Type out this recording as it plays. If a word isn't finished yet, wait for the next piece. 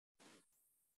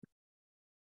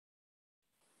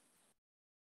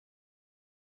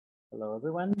Hello,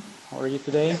 everyone. How are you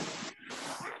today?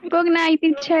 Good night,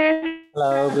 teacher.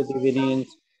 Hello, good evening,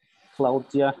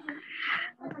 Claudia.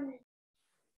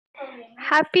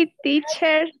 Happy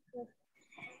teacher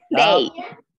day.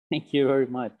 Thank you very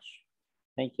much.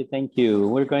 Thank you, thank you.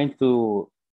 We're going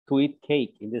to eat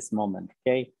cake in this moment,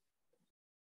 okay?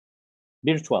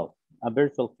 A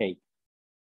virtual cake.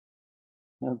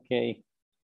 Okay,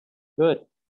 good.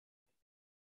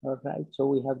 All right, so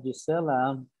we have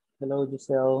Gisela. Hello,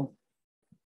 Giselle.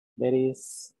 There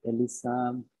is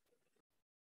Elisa,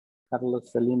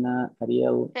 Carlos, Selena,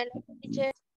 Ariel. Hello,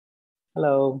 teacher.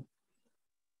 Hello.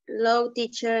 Hello,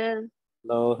 teacher.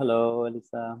 Hello, hello,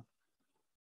 Elisa.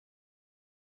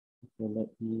 Okay, let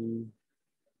me.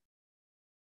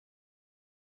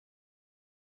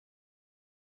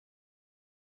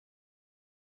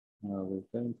 Now we're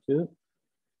going to.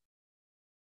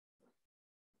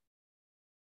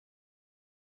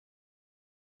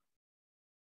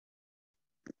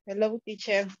 Hello,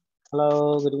 teacher.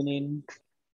 Hello, good evening.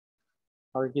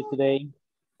 How are you today?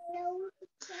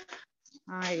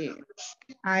 I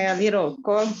a little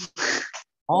cold.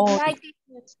 Oh, Hi,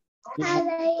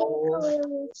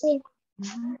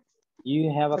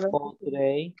 you have a call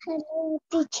today? Hello,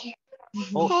 teacher.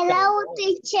 Oh, Hello,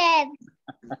 teacher.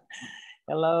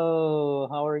 hello,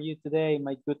 how are you today,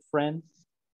 my good friend?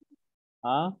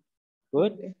 Huh?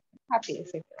 Good? Happy.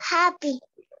 Happy.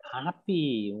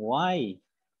 Happy. Why?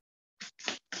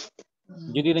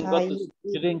 You didn't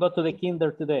go to the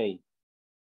kinder today?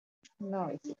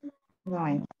 No. No,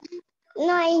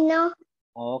 I know.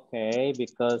 Okay,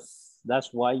 because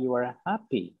that's why you are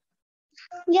happy.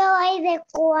 Yo hay de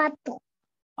 4.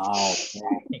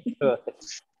 Okay, good.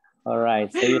 All right,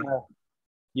 so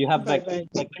you have vacation.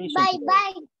 Bye,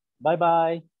 bye.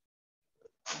 Bye-bye.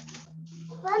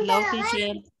 Hello,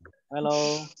 teacher.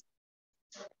 Hello.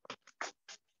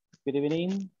 Good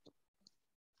evening.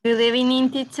 Good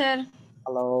evening, teacher.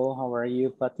 Hello, how are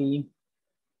you, Patty?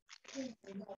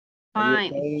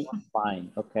 Fine. Okay?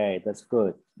 Fine. Okay, that's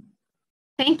good.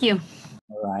 Thank you.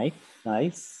 All right,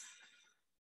 nice.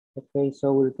 Okay,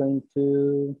 so we're going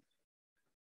to.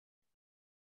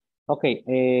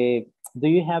 Okay, do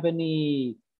you have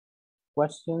any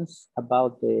questions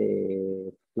about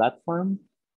the platform?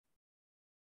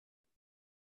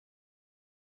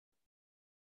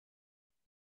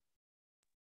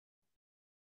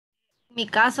 En mi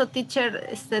caso, teacher,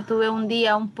 tuve un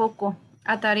día un poco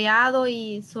atareado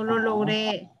y solo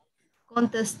logré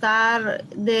contestar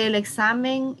del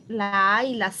examen la A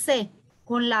y la C.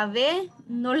 Con la B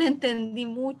no le entendí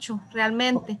mucho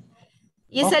realmente.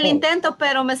 Hice el intento,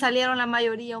 pero me salieron la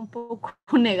mayoría un poco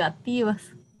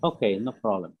negativas. Ok, no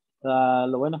problem.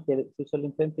 Lo bueno es que si hizo el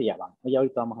intento y ya vamos. Ya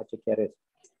ahorita vamos a chequear eso.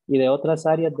 ¿Y de otras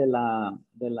áreas de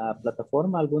la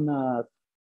plataforma, alguna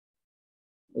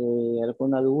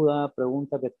duda,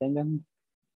 pregunta que tengan?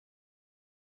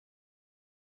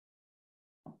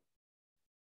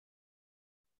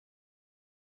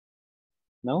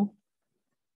 ¿No?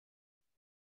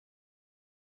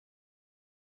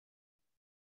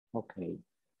 Ok.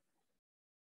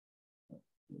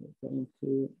 We're going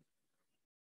to.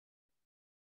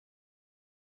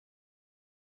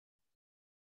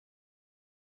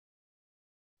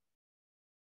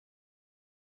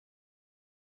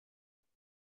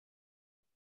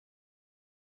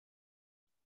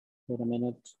 Wait a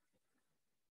minute.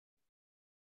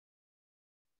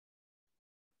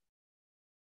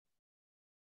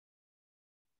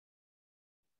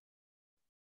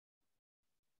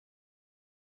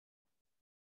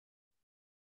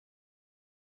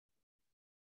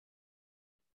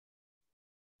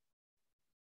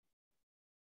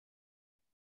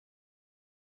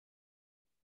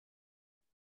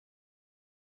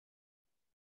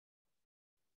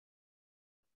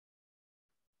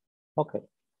 Okay.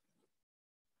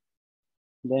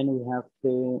 Then we have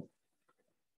the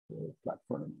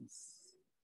platforms.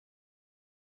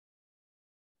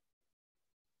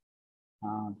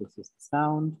 This is the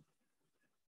sound.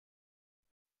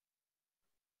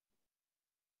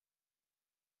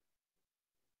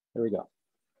 There we go.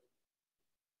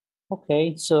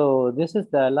 Okay, so this is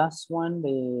the last one,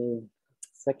 the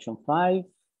section 5.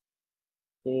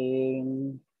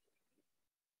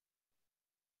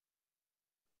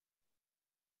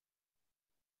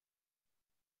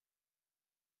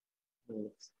 We'll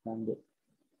expand it.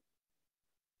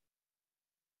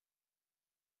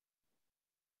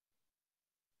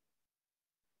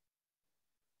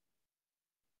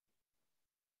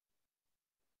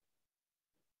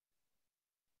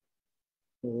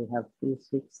 So we have 2,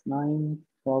 6, 9,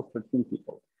 12, 13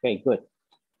 people. Okay, good.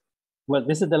 Well,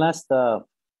 this is the last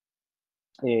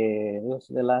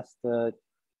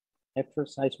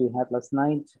exercise we had last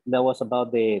night, that was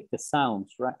about the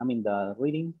sounds, right? I mean, the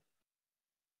reading,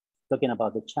 talking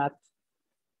about the chat.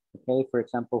 Okay, for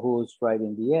example, who's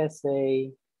writing the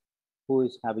essay, who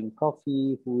is having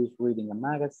coffee, who is reading a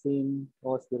magazine,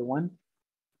 what's the other one?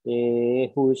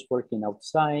 Who is working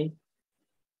outside,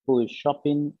 who is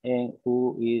shopping, and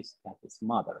who is at his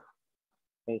mother.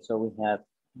 Okay, so we have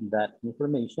that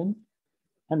information.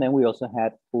 And then we also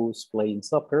had who's playing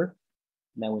soccer.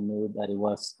 Then we knew that it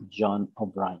was John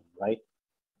O'Brien, right?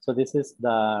 So this is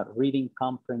the reading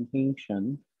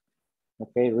comprehension.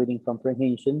 Okay, reading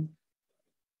comprehension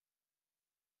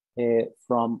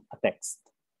from a text.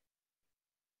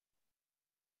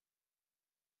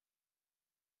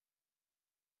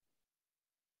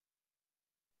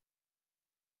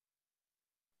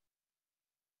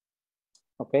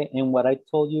 Okay, and what I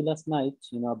told you last night,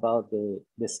 about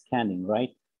the scanning,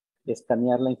 right?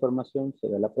 Escanear la información, se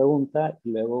ve la pregunta,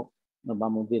 y luego nos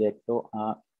vamos directo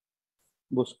a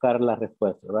buscar la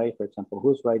respuesta, right? For example,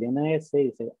 who's writing an essay?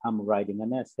 You say, I'm writing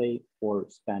an essay for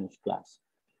Spanish class.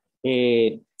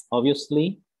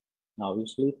 Obviously,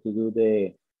 to do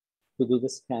the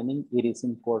scanning, it is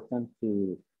important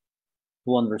to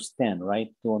understand,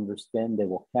 right? To understand the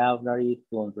vocabulary,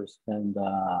 to understand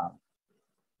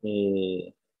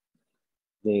the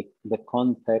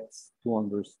context, to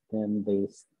understand the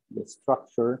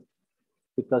structure,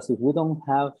 because if we don't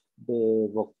have the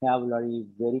vocabulary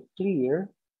very clear,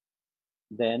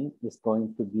 then it's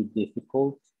going to be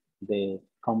difficult, the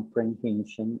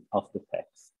comprehension of the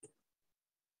text.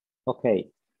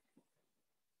 Okay.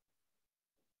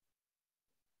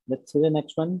 Let's see the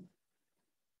next one.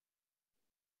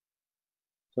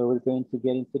 So we're going to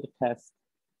get into the test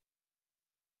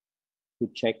to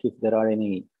check if there are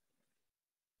any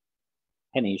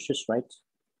issues, right?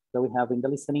 That we have in the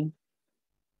listening.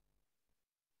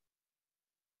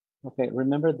 Okay,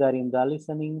 remember that in the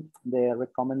listening, the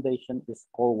recommendation is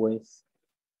always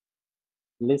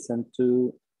listen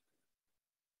to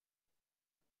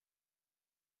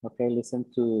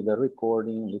the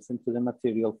recording, listen to the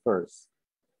material first.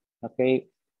 Okay,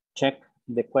 check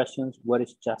the questions, where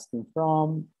is Justin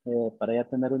from? Para ya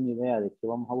tener una idea de qué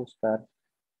vamos a buscar.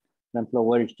 Por ejemplo,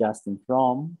 where is Justin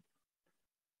from?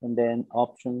 And then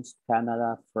options,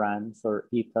 Canada, France, or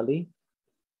Italy.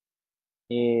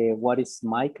 What is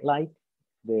Mike like?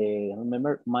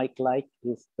 Remember, Mike like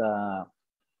is the,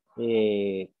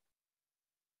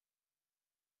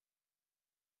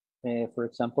 for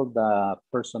example, the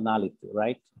personality,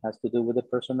 right? It has to do with the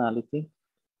personality.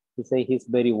 You say he's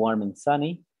very warm and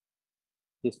sunny.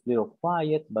 He's a little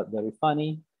quiet, but very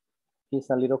funny. He's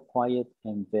a little quiet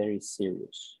and very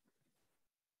serious.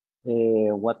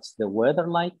 What's the weather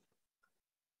like?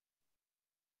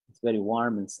 It's very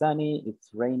warm and sunny.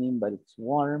 It's raining, but it's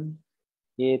warm.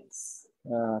 It's,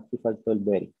 aquí faltó el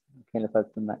very. Okay, le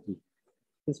falta una I.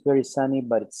 It's very sunny,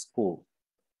 but it's cool.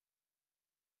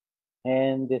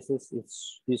 And this is,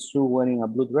 is Sue wearing a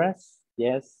blue dress?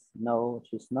 Yes, no,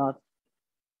 she's not.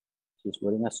 She's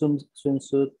wearing a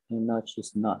swimsuit, and no,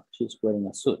 she's not. She's wearing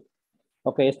a suit.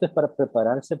 Ok, esto es para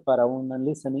prepararse para un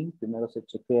listening. Primero se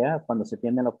chequea cuando se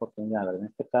tiene la oportunidad, ¿verdad? En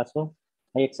este caso,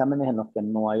 hay exámenes en los que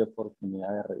no hay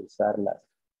oportunidad de revisar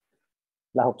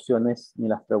las opciones ni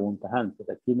las preguntas antes.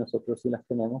 Aquí nosotros sí las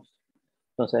tenemos,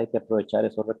 entonces hay que aprovechar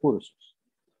esos recursos.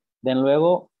 De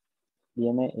luego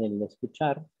viene el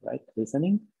escuchar, right?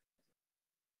 Listening.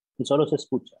 Y solo se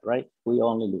escucha, right? We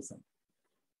only listen.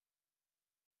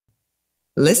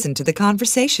 Listen to the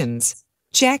conversations.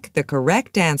 Check the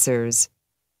correct answers.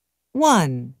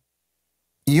 1.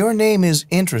 Your name is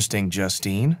interesting,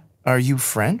 Justine. Are you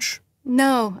French?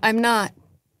 No, I'm not.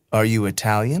 Are you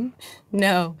Italian?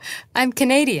 No, I'm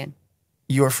Canadian.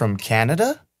 You're from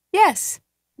Canada? Yes,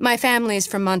 my family is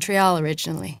from Montreal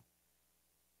originally.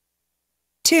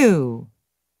 2.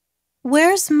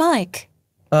 Where's Mike?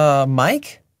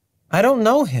 Mike? I don't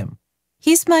know him.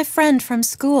 He's my friend from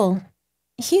school.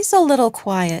 He's a little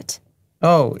quiet.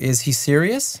 Oh, is he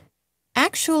serious?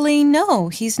 Actually, no,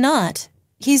 he's not.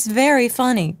 He's very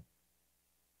funny.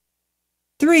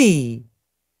 3.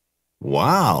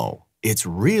 Wow, it's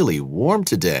really warm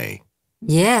today.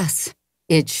 Yes,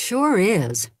 it sure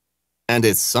is. And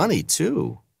it's sunny,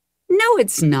 too. No,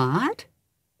 it's not.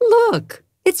 Look,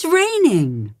 it's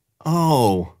raining.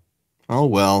 Oh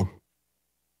well.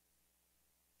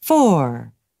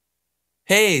 4.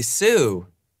 Hey, Sue.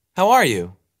 How are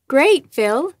you? Great,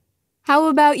 Phil. How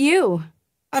about you?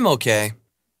 I'm okay.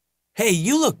 Hey,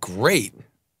 you look great.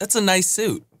 That's a nice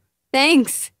suit.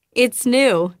 Thanks. It's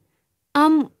new.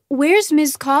 Where's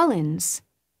Ms. Collins?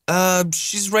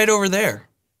 She's right over there.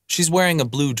 She's wearing a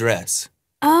blue dress.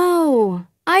 Oh,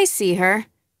 I see her.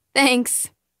 Thanks.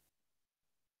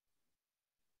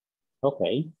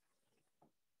 Okay.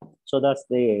 So that's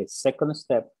the second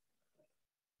step.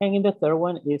 And in the third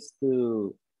one is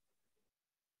to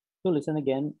listen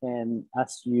again and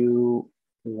as you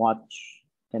watch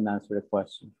and answer the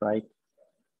question, right?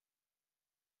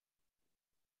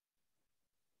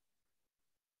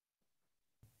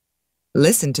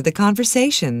 Listen to the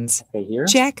conversations. Okay, here.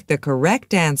 Check the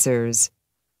correct answers.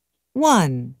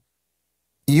 1.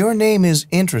 Your name is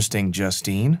interesting,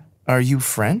 Justine. Are you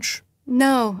French?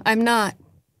 No, I'm not.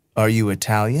 Are you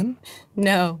Italian?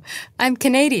 No, I'm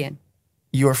Canadian.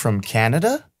 You're from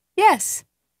Canada? Yes,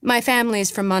 my family's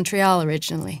from Montreal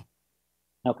originally.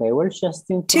 Okay, where's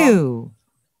Justin from? 2.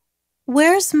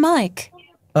 Where's Mike?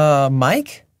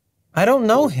 Mike? I don't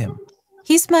know him.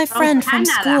 He's my friend from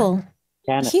Canada. school.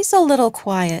 Canada. He's a little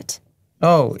quiet.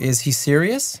 Oh, is he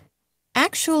serious?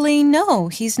 Actually, no,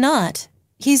 he's not.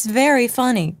 He's very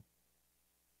funny.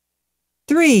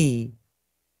 3.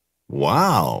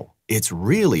 Wow, it's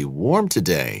really warm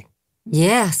today.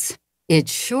 Yes, it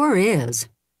sure is.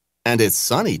 And it's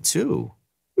sunny too.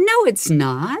 No, it's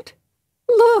not.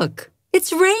 Look,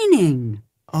 it's raining.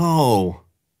 Oh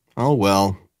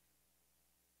well.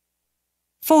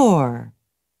 4.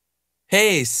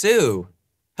 Hey, Sue.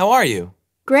 How are you?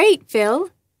 Great, Phil.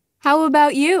 How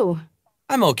about you?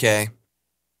 I'm okay.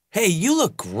 Hey, you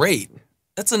look great.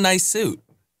 That's a nice suit.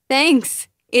 Thanks.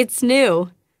 It's new.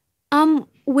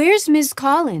 Where's Ms.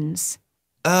 Collins?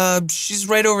 She's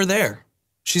right over there.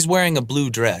 She's wearing a blue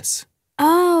dress.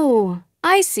 Oh,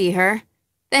 I see her.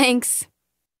 Thanks.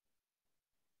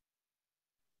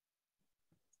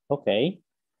 Okay.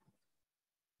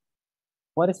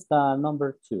 What is the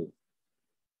number 2?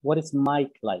 What is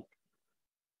Mike like?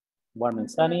 Warm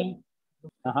and sunny?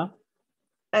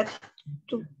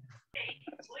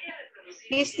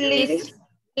 He's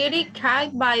little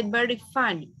quiet but very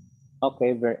funny.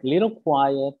 Okay, very little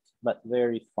quiet, but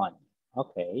very funny.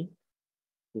 Okay.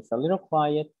 It's a little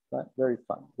quiet, but very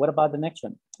funny. What about the next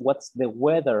one? What's the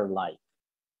weather like?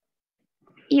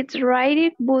 It's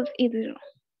rainy, but it's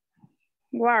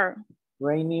warm.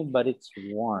 Rainy, but it's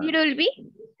warm. Little bit.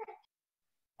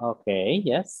 Okay,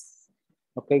 yes.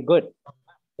 Okay, good.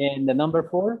 And the number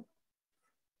 4?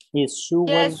 Is Sue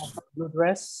wearing a blue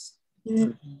dress?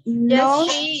 No,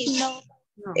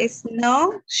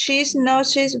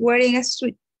 she's wearing a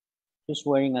suit. She's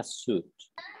wearing a suit.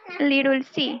 Little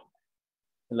C.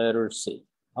 Letter C.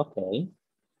 Okay.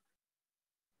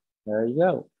 There you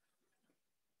go.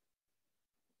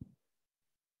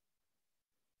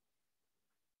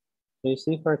 So you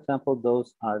see, for example,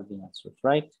 those are the answers,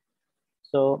 right?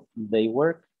 So they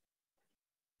work,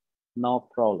 no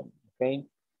problem, okay?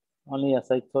 Only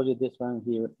as I told you, this one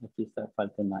here, it is a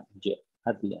falta J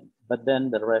at the end. But then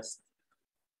the rest,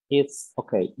 it's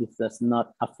okay, it does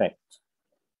not affect.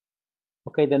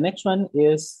 Okay, the next one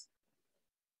is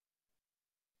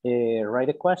write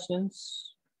the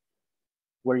questions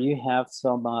where you have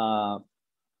some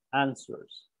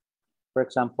answers. For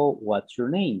example, what's your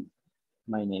name?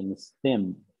 My name is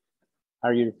Tim.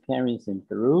 Are your parents in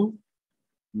Peru?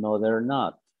 No, they're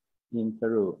not in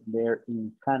Peru. They're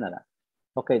in Canada.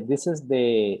 Okay, this is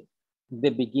the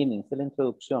beginning, the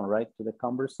introduction, right, to the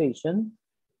conversation.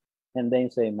 And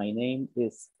then say, my name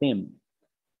is Tim.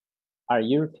 Are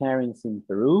your parents in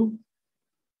Peru?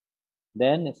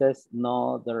 Then it says,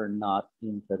 no, they're not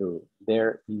in Peru.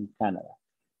 They're in Canada.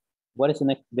 What is the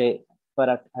next?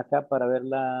 Para acá, para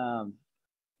verla,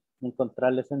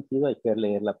 encontrarle sentido, hay que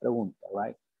leer la pregunta,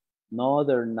 right? No,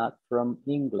 they're not from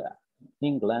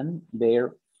England.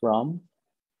 They're from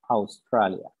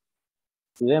Australia.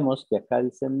 Si vemos que acá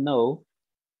dice no,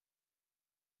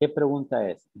 ¿qué pregunta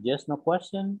es? Yes, no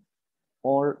question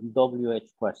or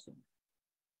WH question?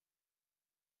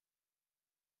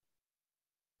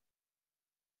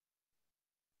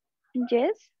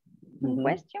 Yes, no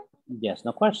question. Yes,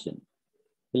 no question.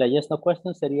 Y la yes, no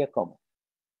question sería ¿cómo?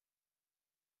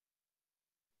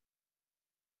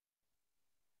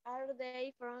 Are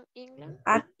they from England?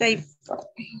 Are they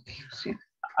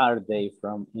Are they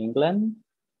from England?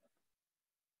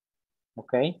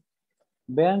 Ok.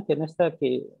 Vean que en esta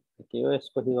que yo he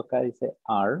escogido acá dice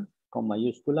are con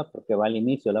mayúscula porque va al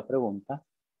inicio de la pregunta.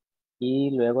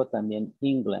 Y luego también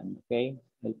England, ok.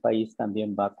 El país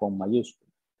también va con mayúscula.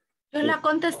 Yo la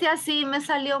contesté así, me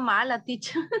salió mala,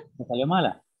 teacher. ¿Me salió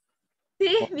mala?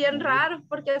 Sí, bien raro,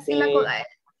 porque así la...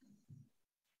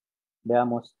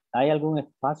 Veamos, ¿hay algún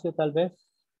espacio tal vez?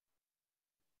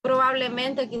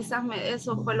 Probablemente, quizás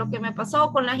eso fue lo que me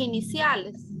pasó con las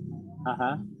iniciales.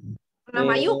 Ajá. Con las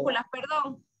mayúsculas,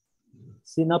 perdón.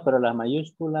 Sí, no, pero las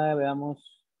mayúsculas,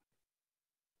 veamos.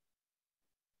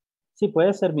 Sí,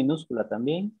 puede ser minúscula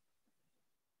también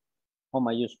o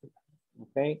mayúscula.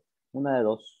 Okay, una de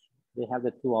dos. They have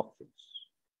the two options.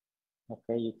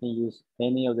 Okay, you can use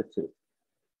any of the two.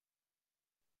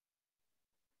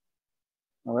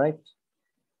 All right.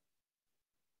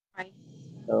 Right.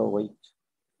 So wait.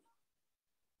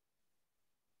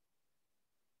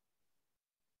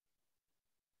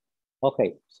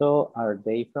 Okay, so are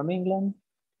they from England?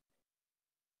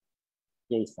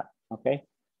 Y ahí está, okay.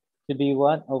 To be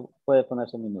what, o puede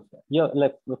ponerse minúscula. Yo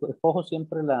le escojo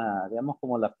siempre la, digamos,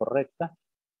 como la correcta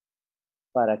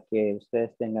para que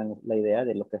ustedes tengan la idea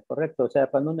de lo que es correcto. O sea,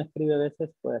 cuando uno escribe a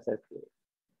veces puede ser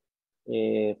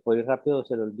que por ir rápido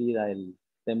se le olvida el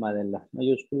tema de las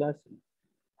mayúsculas,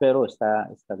 pero está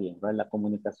bien, ¿right? La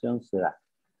comunicación se da.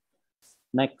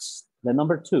 Next, the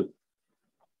number 2.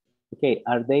 Okay,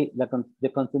 are they, the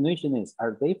continuation is,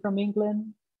 are they from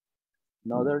England?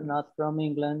 No, they're not from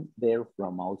England. They're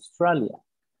from Australia.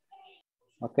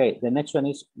 Okay, the next one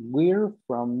is, we're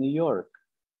from New York.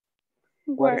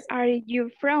 Where are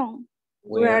you from?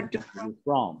 Where are you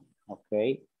from?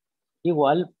 Okay.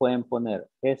 Igual pueden poner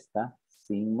esta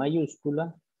sin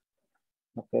mayúscula.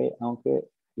 Okay, aunque,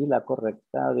 y la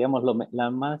correcta, digamos, la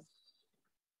más,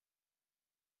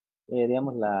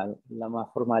 digamos, la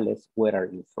más formal es, where are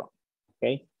you from?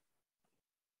 Okay.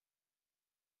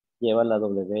 Lleva la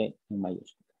W en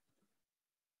mayúscula.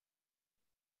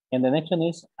 And the next one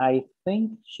is, I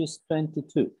think she's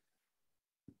 22.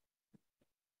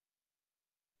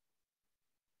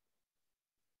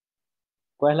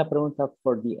 ¿Cuál es la pregunta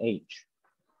for the age?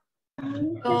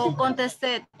 Yo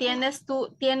contesté,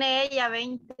 ¿tiene ella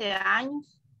 20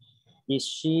 años? Is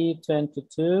she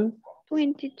 22?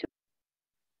 22.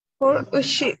 Or is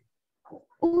she?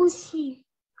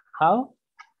 How?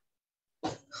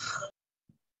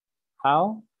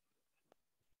 How?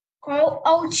 How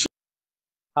old she?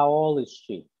 How old is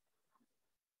she?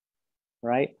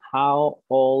 Right? How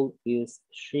old is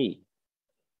she?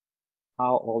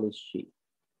 How old is she?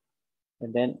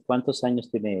 And then, ¿cuántos años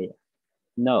tiene ella?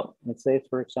 No, let's say,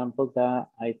 for example, that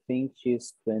I think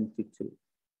she's 22.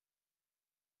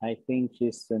 I think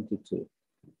she's 22.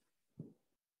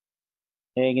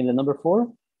 And in the number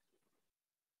 4,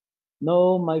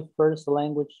 no, my first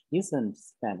language isn't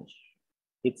Spanish.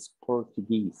 It's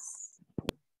Portuguese.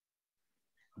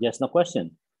 Yes, no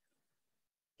question.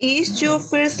 Is your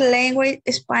first language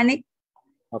Spanish?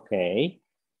 Okay.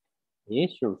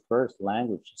 Is your first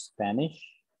language Spanish?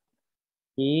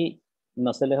 Y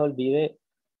no se les olvide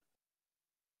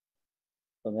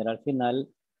poner al final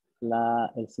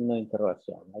el signo de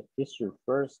interrogación. Like, is your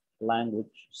first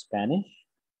language Spanish?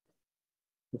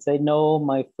 You say, no,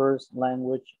 my first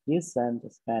language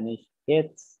isn't Spanish,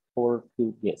 it's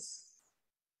Portuguese.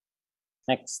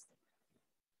 Next.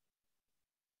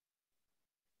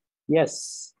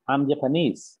 Yes, I'm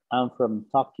Japanese. I'm from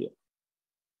Tokyo.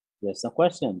 Yes, no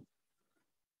question.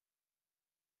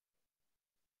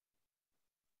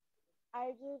 Are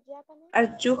you Japanese? Are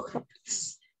you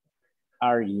Japanese?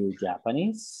 Are you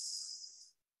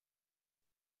Japanese?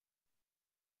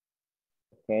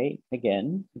 Okay,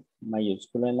 again,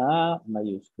 mayúscula en la A,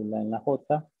 mayúscula en la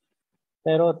J,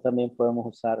 pero también podemos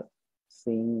usar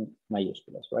sin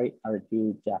mayúsculas, right? Are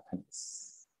you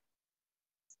Japanese?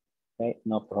 Okay,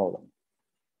 no problem.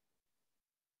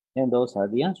 And those are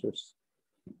the answers.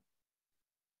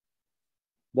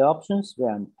 The options,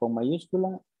 vean, con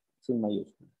mayúscula, sin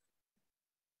mayúscula.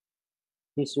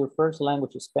 Is your first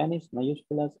language Spanish?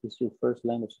 Mayúsculas. Is your first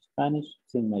language Spanish?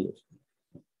 Sin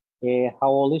mayúsculas. How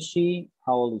old is she?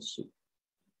 How old is she?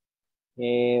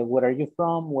 Where are you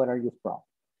from? Where are you from?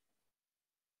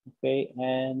 Okay,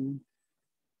 and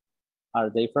are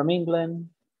they from England?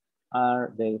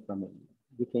 Are they from England?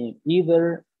 You can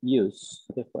either use,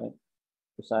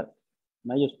 usar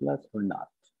mayúsculas or not.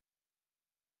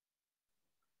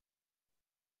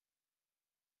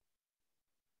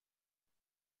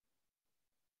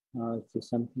 Let's see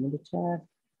something in the chat.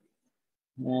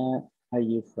 Are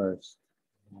you first?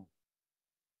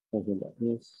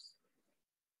 Yes.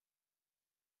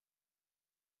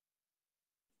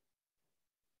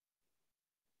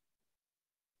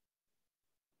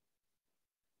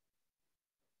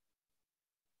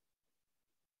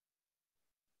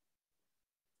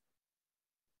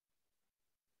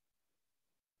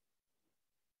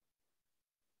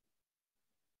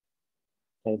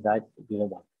 Okay, that below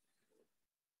that.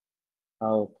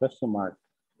 Oh, question mark.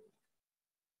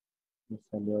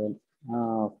 Okay,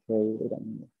 wait a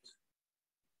minute.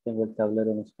 Tengo el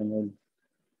tablero en español.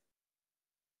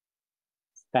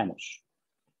 Spanish.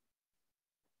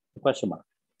 Question mark.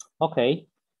 Okay.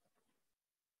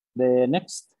 The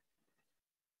next.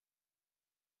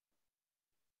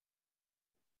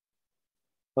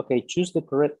 Okay, choose the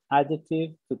correct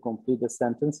adjective to complete the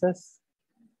sentences.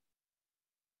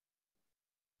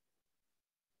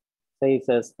 So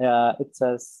it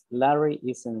says, Larry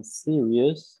isn't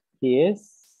serious. He is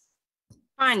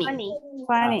Funny.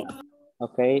 Funny.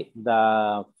 Okay,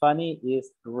 the funny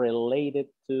is related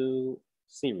to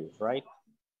serious, right?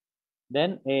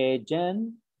 Then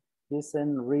Jen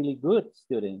isn't really good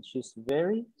student. She's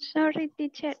very... Sorry,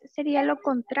 teacher. Sería lo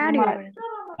contrario,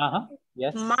 ¿verdad?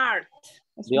 Yes. Smart.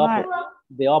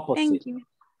 The opposite. Thank you.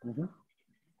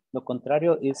 Lo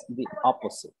contrario is the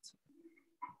opposite.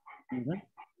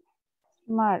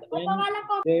 Smart.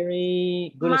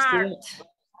 Very good student.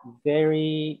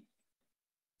 Very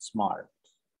smart.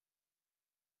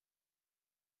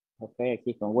 Ok,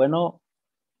 aquí con bueno, o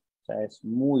sea, es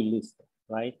muy listo,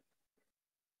 right?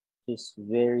 She's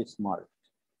very smart.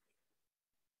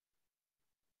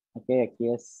 Ok,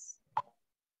 aquí es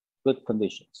good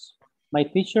conditions. My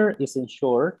teacher isn't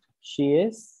short. She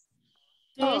is?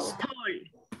 She's tall.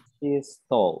 She is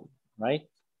tall, right?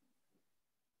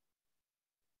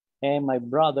 And my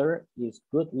brother is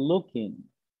good looking.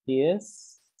 He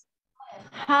is?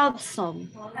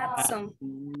 Handsome.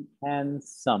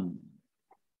 Handsome.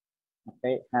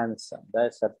 Okay, handsome.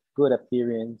 That's a good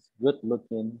appearance, good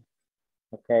looking.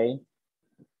 Okay.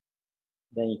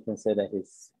 Then you can say that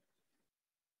he's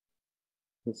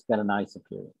got a nice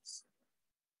appearance.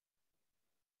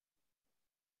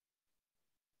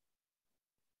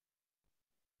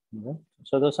 Okay.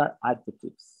 So those are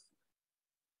adjectives.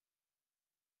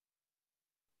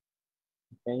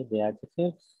 Okay, the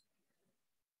adjectives.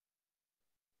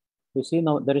 You see,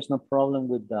 no, there is no problem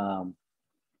with the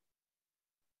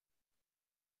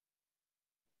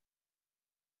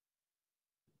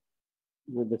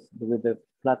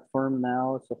platform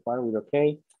now. So far, we're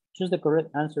okay. Choose the correct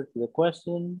answer to the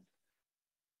question.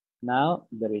 Now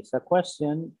there is a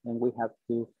question, and we have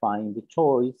to find the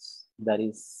choice that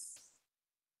is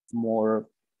more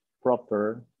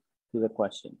proper to the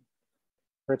question.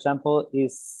 For example,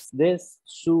 is this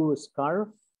Sue scarf?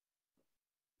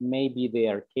 Maybe they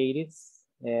are Katie's.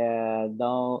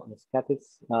 No, it's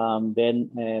Katie's. Then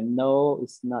no,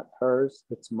 it's not hers,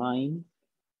 it's mine.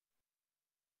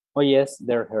 Oh yes,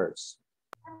 they're hers.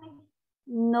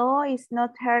 No, it's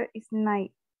not her, it's mine.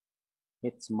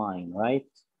 It's mine, right?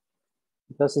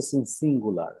 Because it's in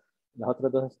singular. Las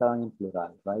otras dos estaban en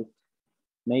plural, right?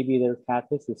 Maybe they're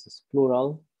Katie's, this is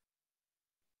plural.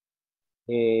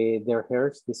 They're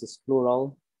hers, this is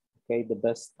plural. Okay, the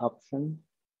best option.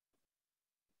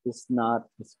 It's not,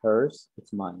 it's hers,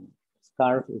 it's mine.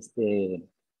 Scarf is the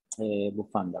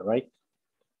bufanda, right?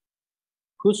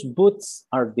 Whose boots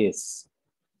are these?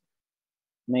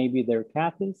 Maybe they're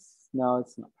Kathy's. No,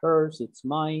 it's not hers, it's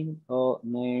mine. Oh,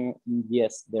 no,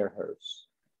 yes, they're hers.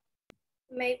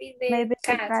 Maybe they're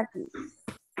Kathy's.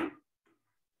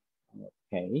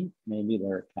 Okay, maybe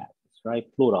they're Kathy's, right?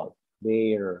 Plural.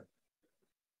 They're.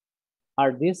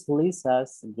 Are these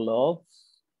Lisa's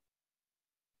gloves?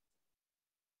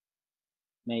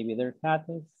 Maybe they're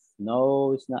Kathy's.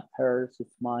 No, it's not hers,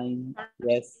 it's mine.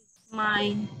 Yes.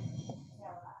 Mine.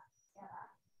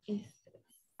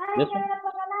 This one?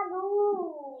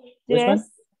 This one?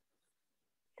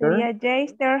 Sure. Yeah,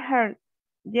 yes, they're hers.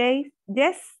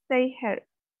 Yes, they hers.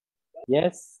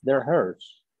 Yes, they're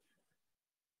hers.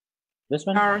 This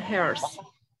one? Are hers.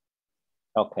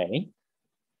 Okay.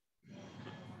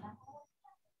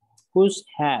 Whose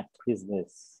hat is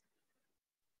this?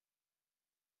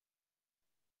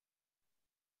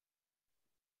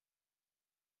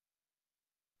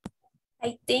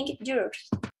 I think it's yours.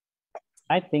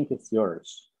 I think it's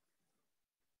yours.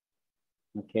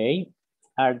 Okay.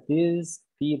 Are these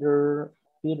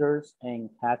Peter's and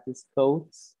Kathy's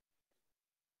coats?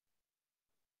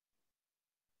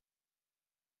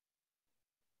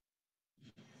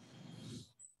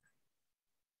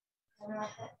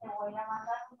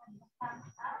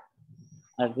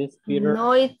 Are these Peter?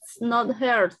 No, it's not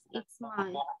hers, it's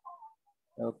mine.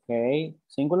 Okay.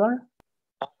 Singular?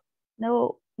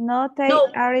 No, they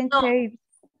aren't theirs.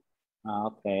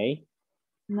 Okay.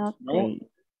 Not No. they.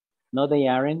 No, they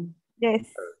aren't? Yes.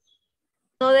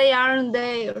 No, they aren't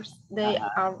theirs. They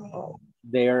are all.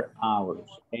 They're ours.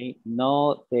 Okay.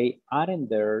 No, they aren't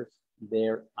theirs.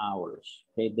 They're ours.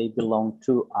 Okay. They belong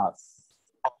to us.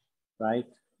 Right?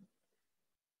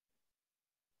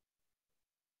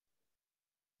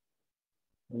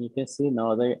 And you can see,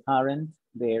 no, they aren't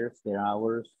theirs. They're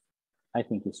ours. I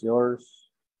think it's yours.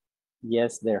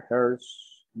 Yes, they're hers.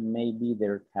 Maybe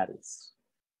they're Kathy's.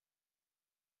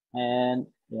 And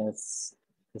yes,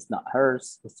 it's not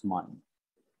hers, it's mine.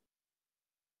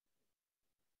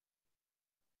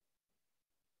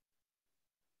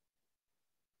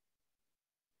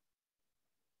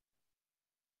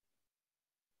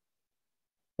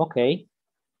 Okay.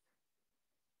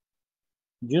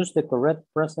 Use the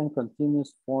correct present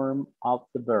continuous form of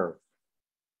the verb.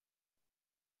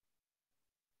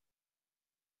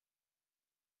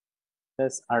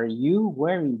 Says, are you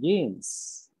wearing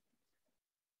jeans?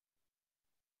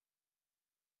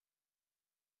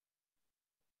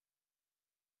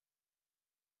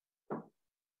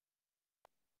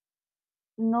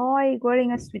 No, I'm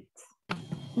wearing a suit.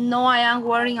 No, I am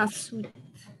wearing a suit.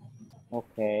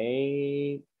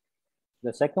 Okay.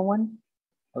 The second one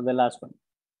or the last one?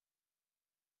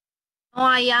 No,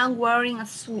 I am wearing a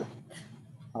suit.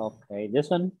 Okay,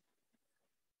 this one.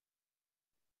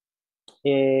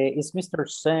 Is Mr.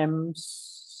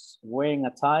 Sims wearing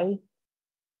a tie?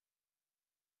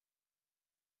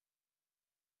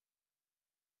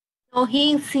 No,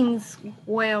 he seems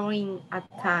wearing a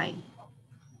tie.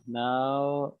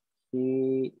 No,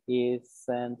 he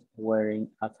isn't wearing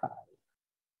a tie.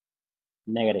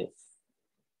 Negative.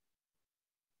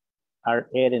 Are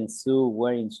Ed and Sue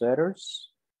wearing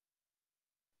sweaters?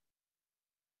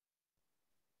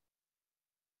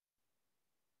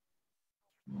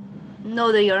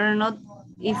 No, they are not.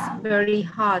 It's very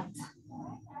hot.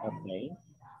 Okay.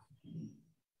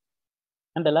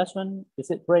 And the last one,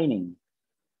 is it raining?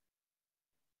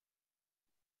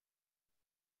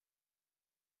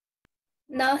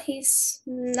 No, he's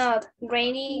not.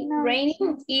 Raining,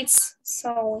 it's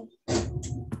snowing.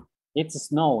 It's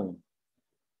snowing.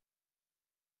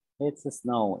 It's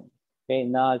snowing. Okay,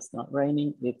 now it's not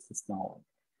raining, it's snowing.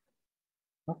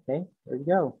 Okay, there you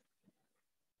go.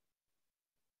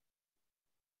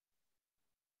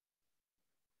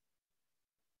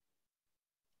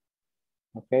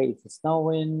 Okay, it's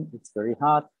snowing, it's very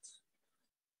hot.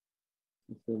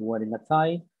 If you're wearing a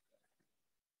tie.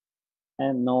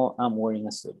 And no, I'm wearing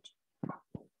a suit.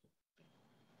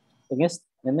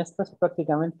 En estas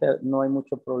prácticamente no hay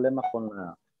mucho problema con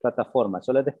la plataforma.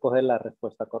 Solo es de escoger la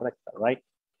respuesta correcta, right?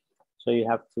 So you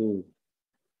have to,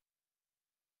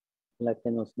 la que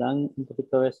nos dan un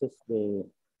poquito a veces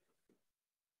de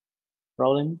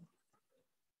problem.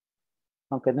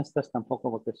 Aunque en estas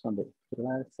tampoco porque son de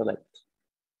select.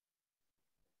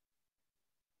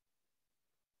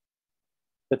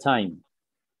 The time.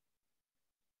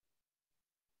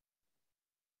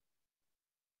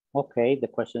 Okay, the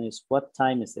question is, what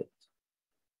time is it?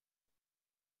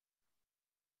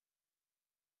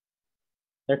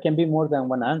 There can be more than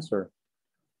one answer.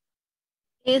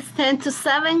 It's 10 to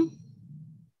 7.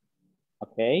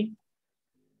 Okay.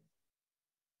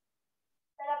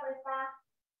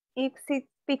 It's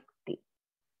 6:50.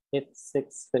 It's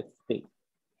 6:50.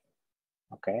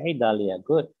 Okay, Dalia,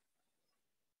 good.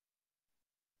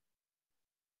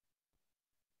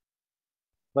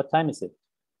 What time is it?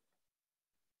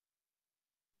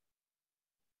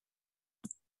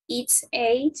 It's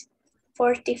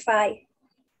 8:45.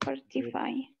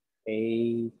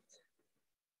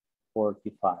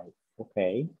 8:45.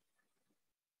 Okay.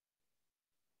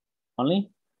 Only?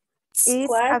 It's a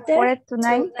quarter to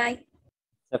 9. It's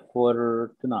a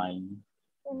 8:45.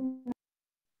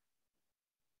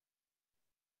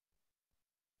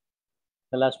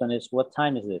 The last one is, what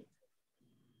time is it?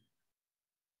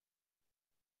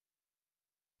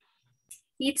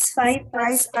 It's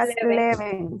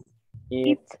 5:11.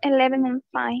 It's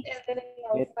 11:05.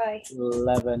 It's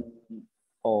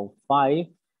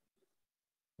 11:05.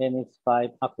 And it's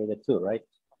 5, okay, the 2, right?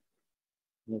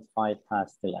 And it's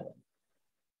 11:05.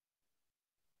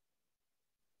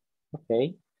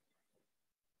 Okay.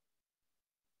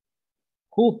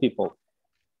 Cool people.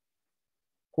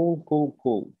 Cool, cool,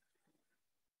 cool.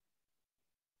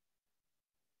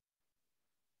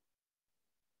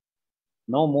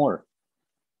 No more.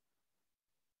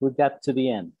 We got to the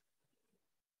end.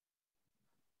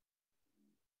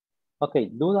 Ok,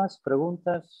 dudas,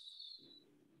 preguntas,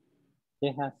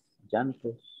 quejas,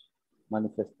 llantos,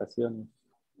 manifestaciones.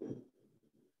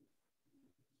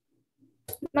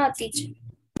 No, teacher.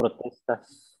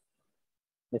 Protestas.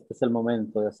 Este es el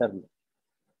momento de hacerlo.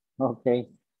 Ok.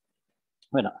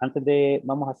 Bueno,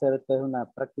 vamos a hacer entonces una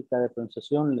práctica de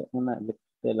pronunciación,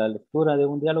 de la lectura de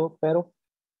un diálogo, pero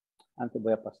antes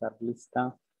voy a pasar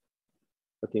lista,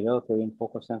 porque veo que bien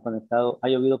pocos se han conectado. ¿Ha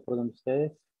llovido por donde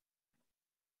ustedes?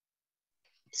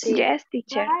 Sí. Yes,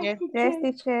 teacher. Yes,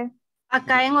 teacher.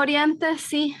 Acá en Oriente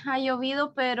sí ha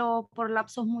llovido, pero por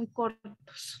lapsos muy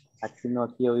cortos. Aquí no,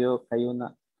 aquí llovió, cayó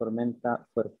una tormenta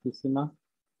fuertísima.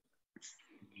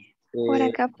 Por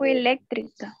acá fue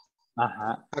eléctrica.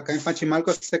 Ajá. Acá en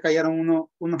Pachimalco se cayeron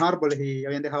unos árboles y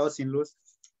habían dejado sin luz.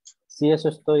 Sí, eso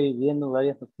estoy viendo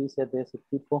varias noticias de ese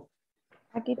tipo.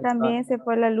 Aquí también se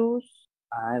fue la luz.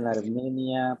 En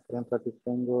Armenia, por ejemplo, aquí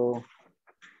tengo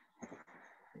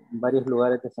varios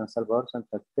lugares de San Salvador,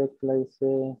 Santa Tecla,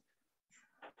 dice.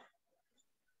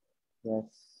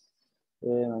 Yes.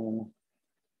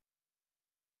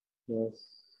 Yes.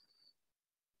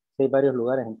 Sí, hay varios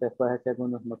lugares, entonces puede ser que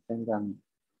algunos no tengan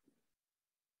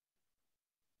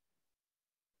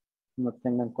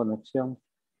conexión.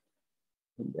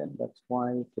 And then that's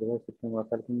why, quiero ver si tengo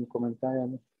acá algún comentario,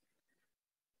 ¿no?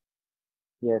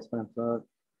 Yes, por ejemplo.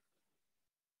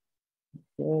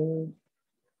 Okay.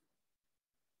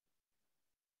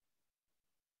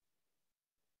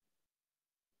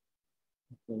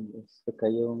 Se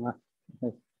cayó una.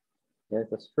 Yes,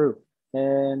 that's true.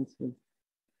 And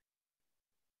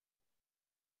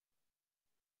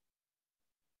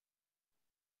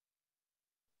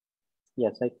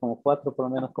yes, hay como 4 por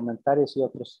lo menos comentarios y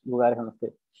otros lugares en los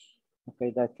que,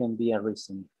 okay, that can be a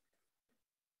reason.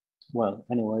 Well,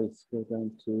 anyways, we're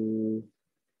going to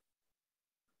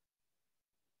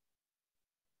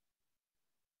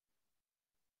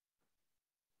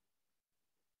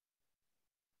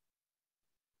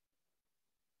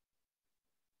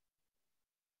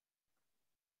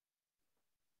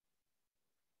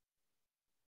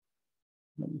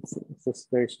this is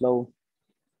very slow.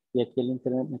 Y aquí el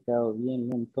internet me ha quedado bien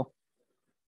lento.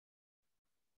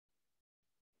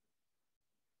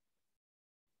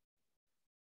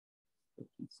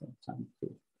 Some time to...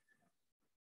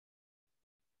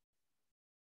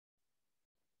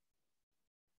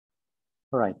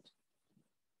 All right.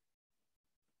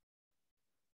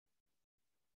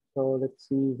 So let's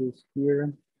see who's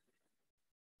here.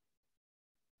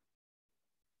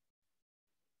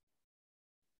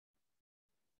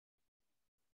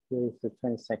 Here is the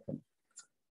 22nd.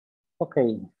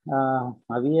 Okay,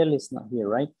 Abiel is not here,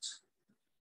 right?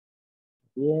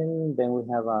 Abiel, then we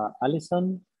have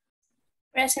Allison.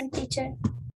 Present, teacher.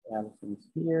 Allison is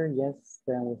here, yes.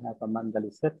 Then we have Amanda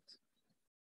Lisette.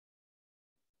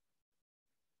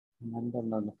 Amanda,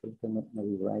 no,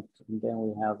 maybe right. And then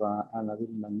we have Ana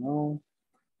Vilma, no.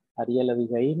 Ariel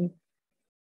Abigail.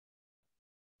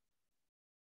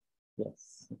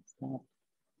 Yes, it's that.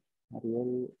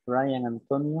 Ariel, Ryan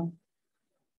Antonio.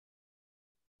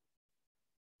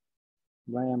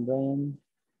 Brian.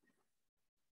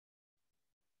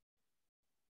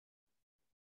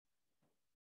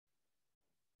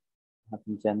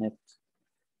 Janet.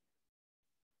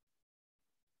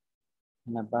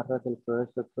 La barra del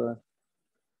profesor.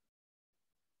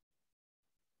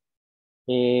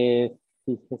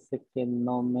 Fíjese que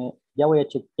no me... Ya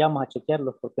vamos a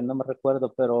chequearlos porque no me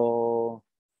recuerdo, pero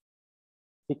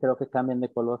sí creo que cambian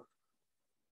de color.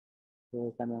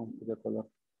 Cambian un poco de color.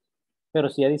 Pero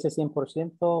si ya dice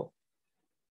 100%,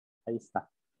 ahí está.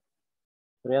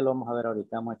 Pero ya lo vamos a ver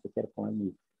ahorita, vamos a chequear con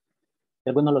él.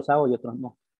 Algunos los hago y otros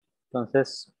no.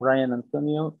 Entonces, Ryan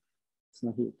Antonio is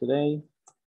not here today.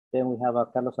 Then we have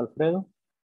a Carlos Alfredo.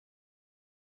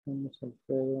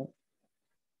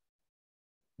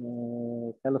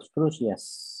 Carlos Cruz,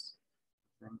 yes.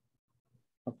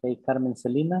 Okay, Carmen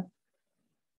Celina.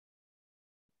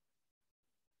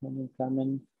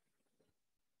 Carmen.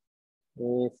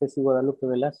 Ceci Guadalupe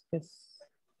Velázquez.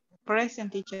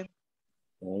 Present, teacher.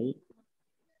 Okay.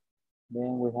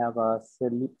 Then we have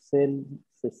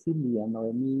Cecilia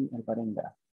Noemí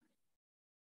Alvarenga.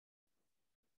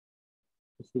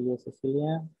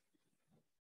 Cecilia.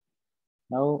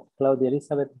 Now, Claudia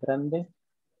Elizabeth Grande.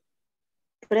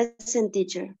 Present,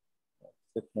 teacher.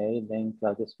 Okay, then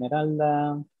Claudia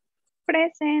Esmeralda.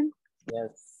 Present.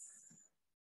 Yes.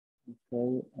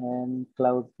 Okay, and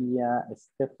Claudia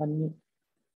Stephanie.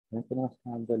 No tenemos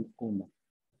el 1.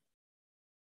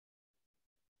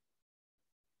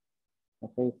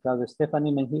 Okay, Claudia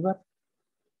Stephanie Mengíbar.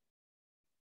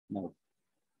 No.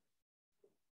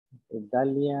 Okay,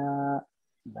 Dalia.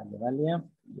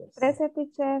 Yes. Present,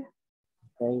 teacher.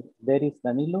 Okay, Deris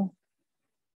Danilo.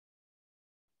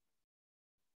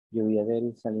 Yo vi a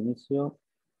Deris al inicio.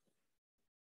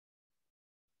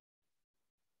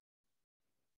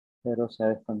 Pero se ha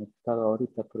desconectado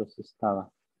ahorita, pero sí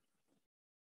estaba.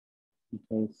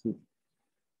 Ok, sí.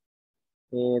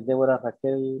 Débora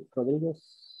Raquel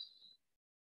Rodríguez.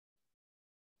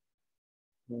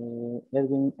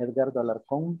 Edwin Edgardo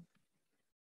Alarcón.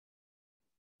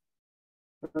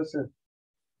 Present.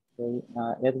 Okay.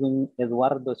 Edwin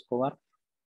Eduardo Escobar.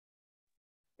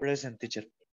 Present, teacher.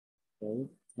 Okay.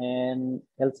 And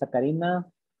Elsa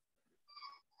Karina.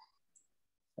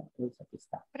 Elsa, aquí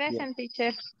está. Present,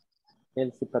 teacher.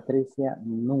 Elsie Patricia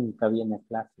nunca viene a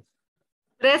clases.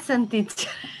 Present, teacher.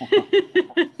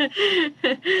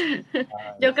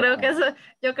 Yo creo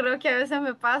que a veces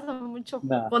me pasa mucho,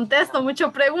 No. contesto,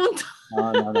 mucho pregunto.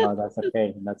 No, that's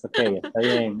okay, está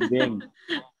bien.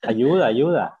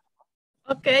 Ayuda.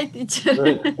 Okay, teacher.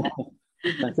 Good.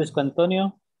 Francisco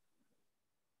Antonio.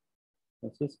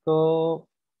 Francisco.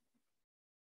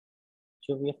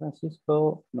 Yo vi a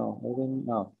Francisco. No,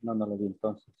 no lo vi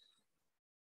entonces.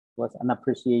 Was an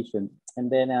appreciation.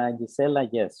 And then Gisela,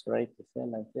 yes, right?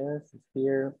 Gisela, yes, is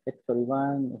here. Héctor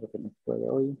Iván, es lo que nos puede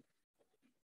hoy.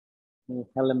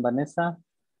 Helen Vanessa.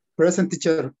 Present,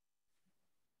 teacher.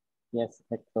 Yes,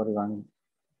 Héctor Iván.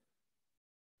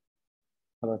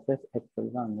 A veces Héctor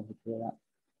Iván, no sé qué era.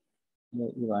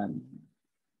 Iván,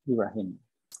 Ibrahim.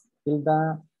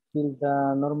 Hilda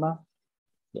Norma.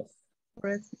 Yes.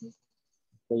 Present.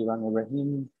 Iván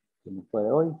Ibrahim, que nos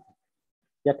puede hoy.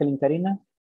 Jacqueline Karina.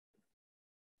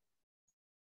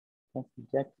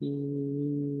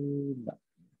 Jackie, no.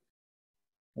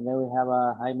 And then we have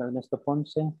Jaime Ernesto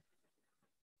Ponce.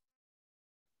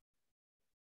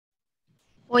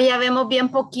 Hoy ya vemos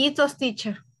bien poquitos,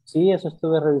 teacher. Sí, eso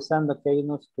estuve revisando, que hay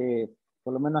unos que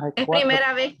por lo menos hay Es 4.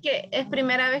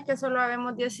 primera vez que solo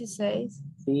vemos 16.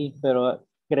 Sí, pero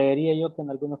creería yo que en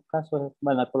algunos casos,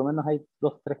 bueno, por lo menos hay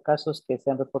 2, 3 casos que se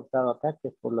han reportado acá, que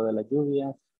es por lo de las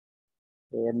lluvias,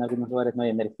 en algunos lugares no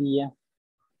hay energía.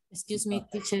 Excuse me,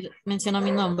 teacher, menciona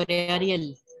mi nombre,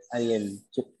 Ariel. Ariel,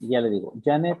 ya le digo.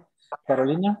 Janet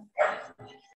Carolina.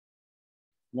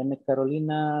 Janet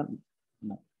Carolina,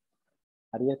 no.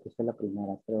 Ariel, que fue la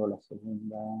primera, creo la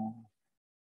segunda.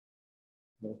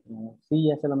 Sí,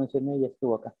 ya se lo mencioné, ya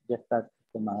estuvo acá, ya está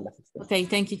tomada la asistencia. Okay,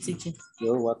 thank you, teacher.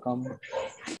 You're welcome.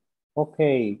 Ok,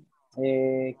 quiero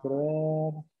ver,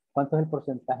 ¿cuánto es el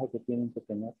porcentaje que tienen que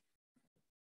tener?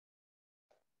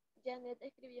 Janet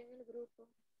escribió en el grupo.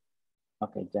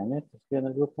 Ok, Janet escribió en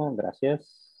el grupo,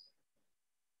 gracias.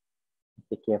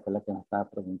 Que fue la que nos estaba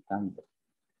preguntando.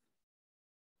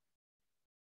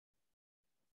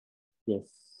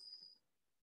 Yes.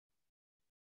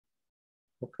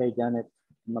 Ok, Janet,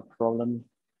 no problem.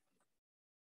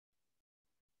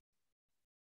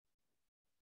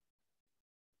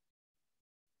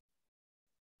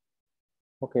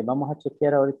 Ok, vamos a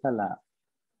chequear ahorita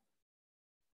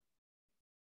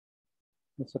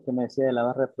eso que me decía de la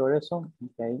barra de progreso.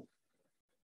 Ok.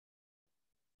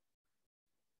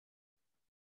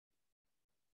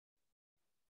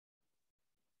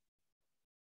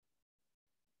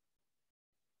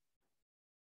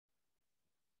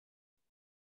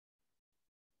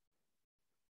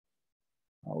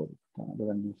 Ahorita,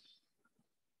 veamos.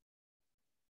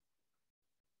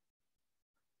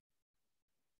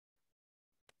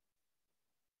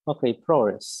 Ok,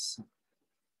 progress.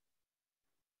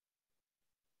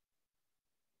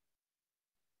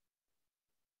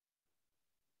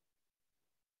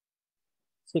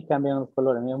 Sí, cambian los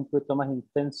colores. Mira, un poquito más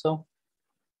intenso.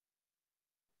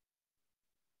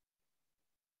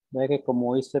 Ve que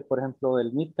como hice, por ejemplo,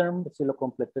 el midterm, si lo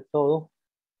completé todo,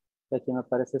 aquí me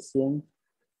aparece 100.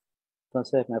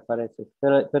 Entonces me aparece.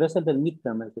 Pero es el del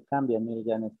midterm el que cambia, mire,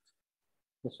 Janet.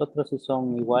 Los otros sí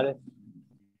son iguales.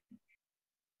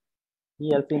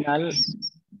 Y al final,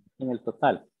 en el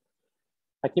total.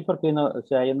 Aquí porque no, o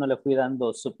sea, yo no le fui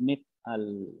dando submit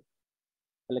al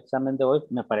examen de hoy,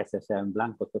 me aparece, o sea, en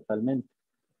blanco totalmente.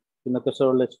 Sino que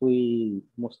solo les fui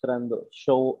mostrando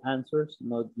show answers,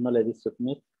 no le di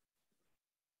submit.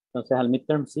 Entonces al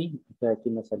midterm sí, o sea, aquí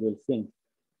me salió el 100.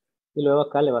 Y luego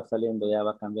acá le va saliendo, ya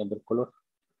va cambiando el color.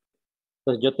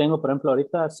 Entonces yo tengo, por ejemplo,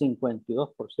 ahorita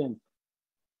 52%.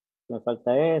 Me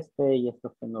falta este y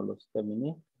estos que no los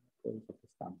terminé.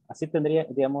 Así tendría,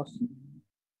 digamos,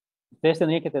 ustedes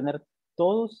tendrían que tener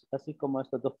todos, así como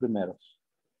estos 2 primeros.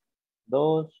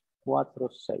 2, 4,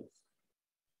 6.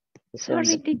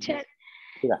 Sorry, teacher.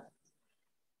 Mira.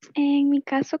 En mi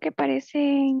caso que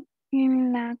aparece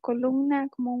en la columna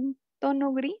como un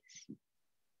tono gris.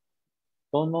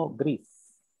 Tono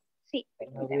gris. Sí,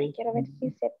 permítame, quiero ver si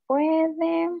se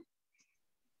puede.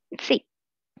 Sí.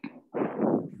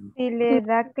 Si le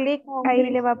da clic, ahí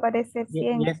le va a aparecer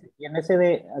 100. Y en ese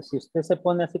de, si usted se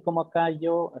pone así como acá,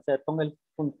 o sea, ponga el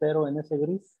puntero en ese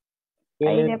gris.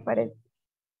 Ahí le aparece.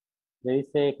 Le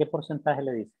dice, ¿qué porcentaje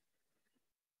le dice?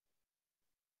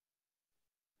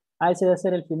 Ah, ese debe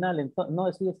ser el final. Entonces,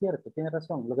 no, sí es cierto, tiene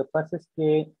razón. Lo que pasa es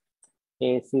que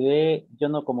si ve, yo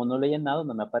no, como no lo he llenado,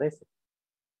 no me aparece.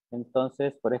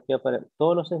 Entonces, por eso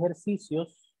todos los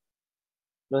ejercicios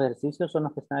son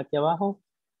los que están aquí abajo.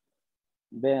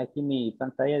 Ven aquí mi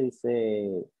pantalla,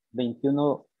 dice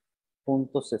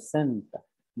 21.60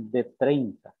 de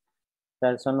 30. O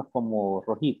sea, son los como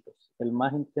rojitos. El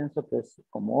más intenso que es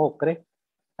como ocre.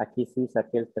 Aquí sí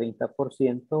saqué el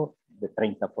 30% de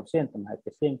 30%, más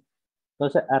que 100.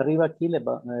 Entonces, arriba aquí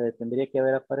tendría que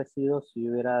haber aparecido si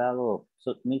hubiera dado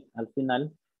submit al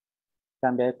final.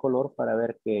 cambia de color para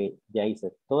ver que ya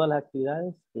hice todas las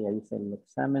actividades, que ya hice el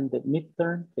examen de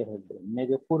midterm, que es el de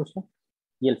medio curso,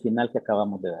 y el final que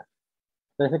acabamos de dar.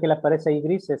 Entonces el que le aparece ahí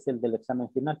gris es el del examen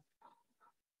final.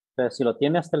 Entonces si lo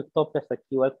tiene hasta el tope, hasta aquí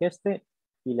igual que este,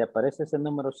 y le aparece ese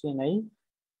número 100 ahí,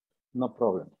 no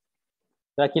problem.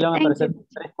 Entonces aquí le van a aparecer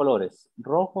tres colores,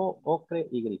 rojo, ocre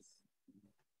y gris.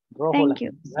 Rojo las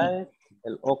actividades,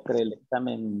 el ocre el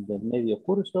examen de medio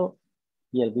curso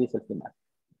y el gris el final.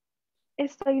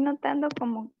 Estoy notando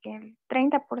como que el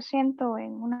 30%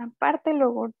 en una parte,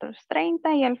 luego otros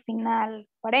 30 y al final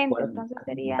 40. Entonces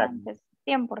sería antes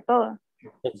 100 por todo.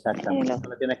 Exactamente.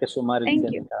 Solo tienes que sumar el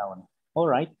 100 de cada uno.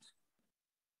 All right.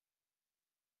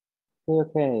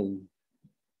 Ok.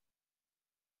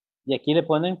 Y aquí le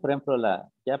ponen, por ejemplo,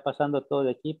 ya pasando todo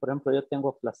de aquí, por ejemplo, yo tengo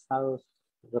aplazados,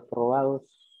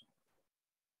 reprobados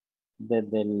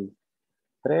desde el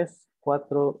 3,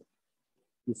 4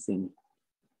 y 5.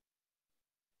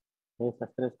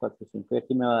 Esas 3, 4 y 5. Y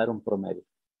aquí me va a dar un promedio.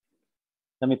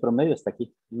 O sea, mi promedio está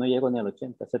aquí. No llego ni al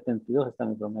 80. 72 está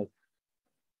mi promedio.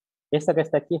 Esta que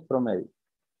está aquí es promedio.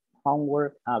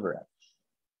 Homework average.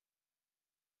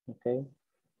 Ok.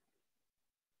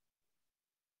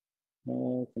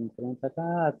 Se me pregunta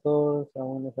acá, a todos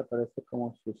aún les aparece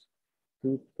como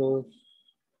suscritos,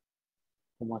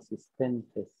 como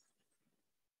asistentes.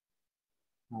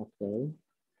 Ok.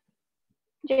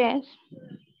 Yes.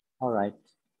 All right.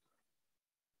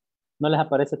 No les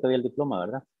aparece todavía el diploma,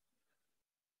 ¿verdad?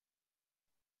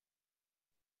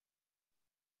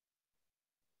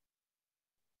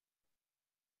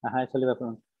 Ajá, eso le iba a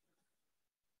preguntar.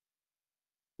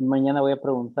 Mañana voy a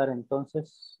preguntar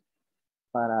entonces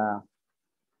para...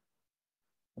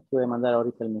 Aquí voy a mandar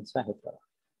ahorita el mensaje para...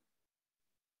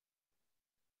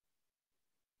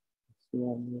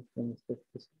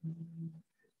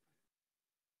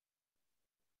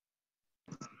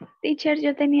 Teacher,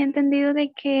 yo tenía entendido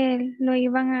de que lo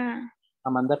iban a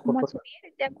mandar como a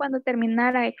subir ya cuando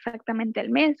terminara exactamente el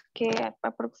mes, que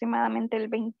aproximadamente el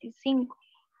 25,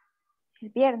 el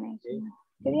viernes. Okay.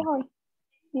 ¿Qué día es hoy?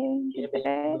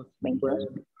 23,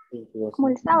 22, 22, como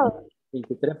el sábado.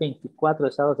 23, 24,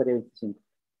 el sábado sería 25.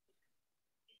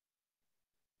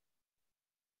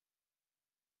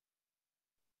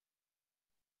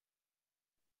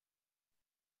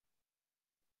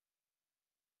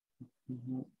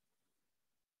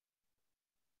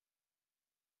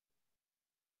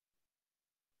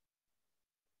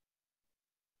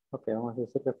 Ok, vamos a ver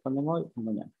si responden hoy o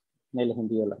mañana. Ahí les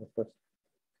envío la respuesta.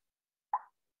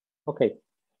 Ok.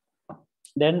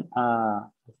 Then,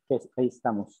 ahí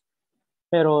estamos.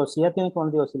 Pero si ya tienen, como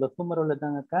les digo, si los números les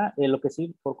dan acá, lo que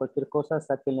sí, por cualquier cosa,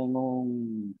 sáquenle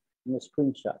un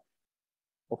screenshot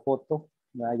o foto,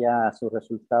 ya sus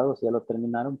resultados, ya lo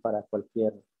terminaron para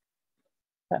cualquier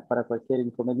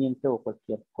inconveniente o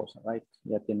cualquier cosa, right?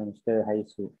 Ya tienen ustedes ahí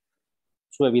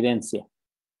su evidencia.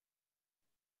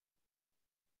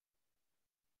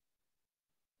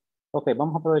 Ok,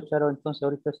 vamos a aprovechar entonces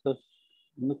ahorita estos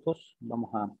minutos, vamos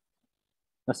a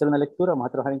hacer una lectura, vamos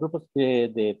a trabajar en grupos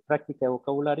de práctica de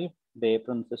vocabulario, de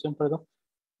pronunciación, perdón,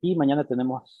 y mañana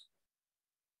tenemos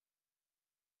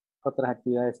otras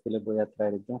actividades que les voy a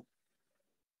traer yo.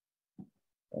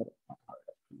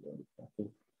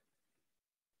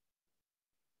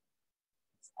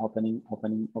 Opening,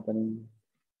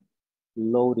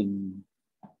 loading.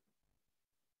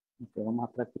 Ok, vamos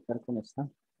a practicar con esta.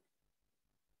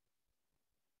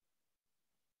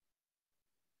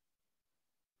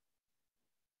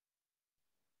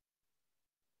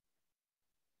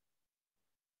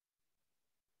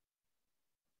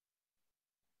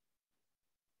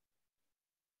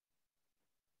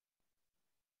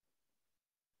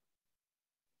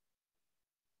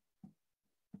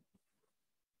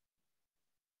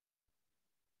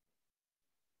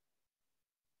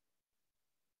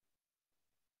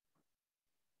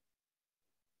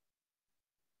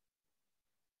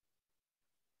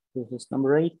 This is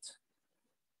number 8.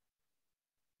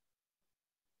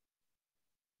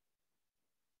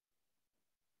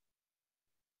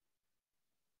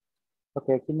 Ok,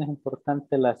 aquí no es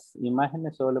importante las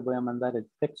imágenes, solo les voy a mandar el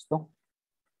texto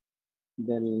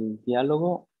del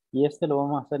diálogo y este lo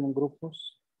vamos a hacer en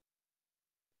grupos.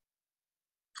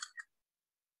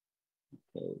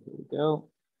 Okay, here we go.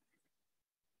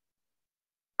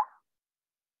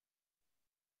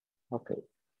 Ok,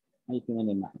 ahí tienen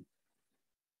la imagen.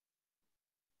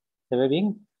 ¿Se ve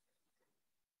bien?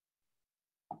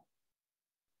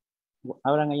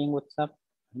 Abran ahí en WhatsApp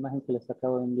la imagen que les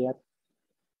acabo de enviar.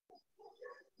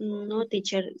 No,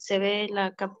 teacher, se ve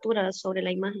la captura sobre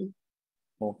la imagen.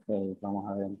 Ok, vamos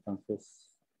a ver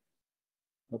entonces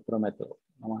otro método.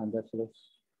 Vamos a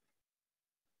enviárselos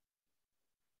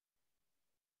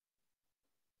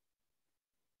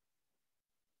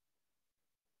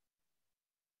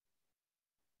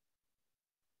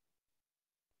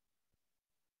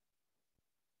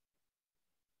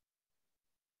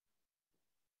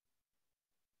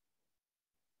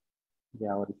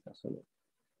Ya ahorita solo.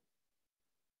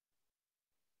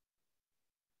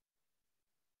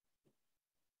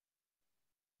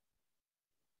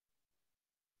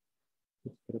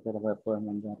 Creo que la voy a poder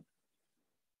mandar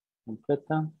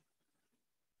completa.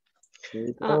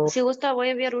 Si gusta, voy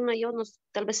a enviar una yo,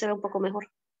 tal vez se vea un poco mejor.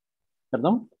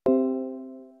 ¿Perdón?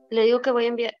 Le digo que voy a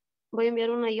enviar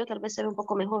una yo, tal vez se vea un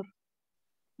poco mejor.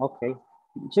 Ok.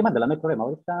 Sí, mándala, no hay problema.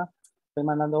 Ahorita estoy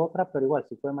mandando otra, pero igual,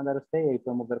 si puede mandar usted y ahí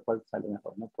podemos ver cuál sale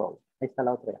mejor. No problem. Ahí está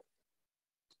la otra.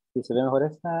 Si se ve mejor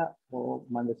esta, o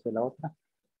mándese la otra.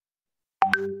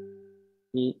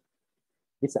 Y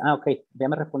dice, ok, ya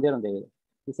me respondieron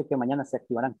dice que mañana se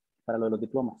activarán para lo de los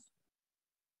diplomas.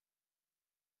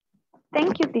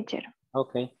 Thank you, teacher.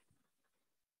 Ok.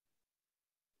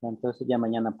 Entonces ya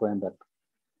mañana pueden verlo.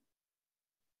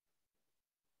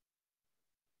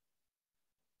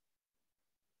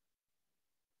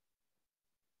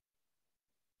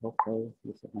 Ok,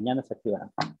 dice, mañana se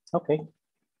activarán. Ok.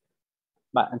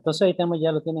 Va, entonces ahí tenemos,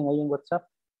 ya lo tienen ahí en WhatsApp.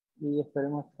 Y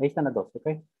esperemos, ahí están las dos, ok.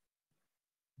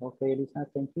 Ok, Elisa,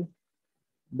 thank you.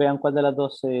 Vean cuál de las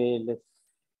dos les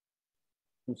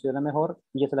funciona mejor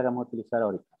y esa la vamos a utilizar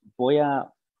ahorita. Voy a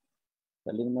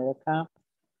salirme de acá,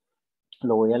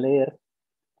 lo voy a leer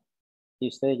y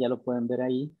ustedes ya lo pueden ver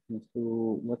ahí en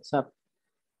su WhatsApp.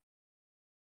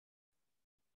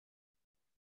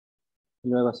 Y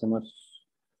luego hacemos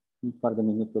un par de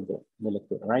minutos de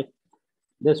lectura, right?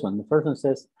 This one, the first one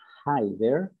says, hi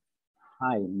there.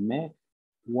 Hi, Meg.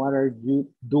 What are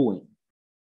you doing?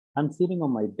 I'm sitting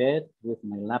on my bed with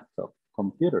my laptop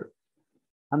computer.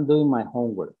 I'm doing my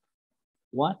homework.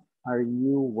 What are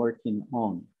you working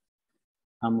on?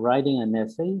 I'm writing an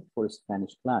essay for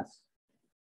Spanish class.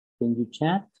 Can you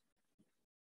chat?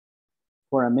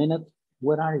 For a minute,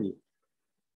 where are you?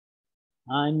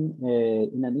 I'm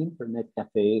in an internet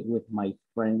cafe with my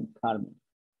friend Carmen.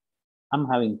 I'm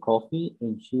having coffee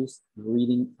and she's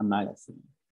reading a magazine.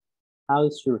 How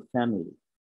is your family?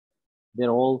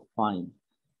 They're all fine.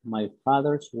 My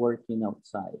father's working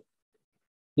outside.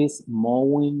 He's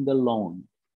mowing the lawn.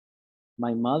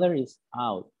 My mother is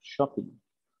out shopping.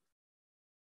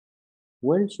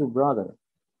 Where's your brother?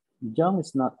 John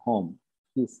is not home.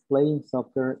 He's playing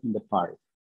soccer in the park.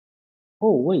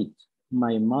 Oh, wait,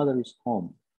 my mother is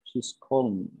home. She's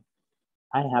calling me.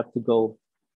 I have to go.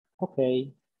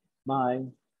 Okay, bye,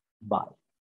 bye.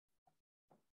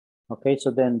 Okay, so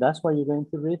then that's what you're going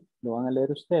to read. Lo van a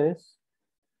leer ustedes.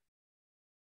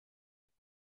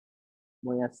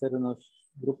 Voy a hacer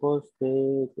unos grupos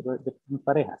de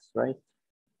parejas, right?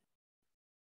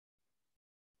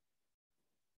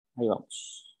 Ahí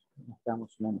vamos.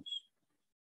 Estamos menos.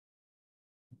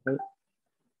 Okay.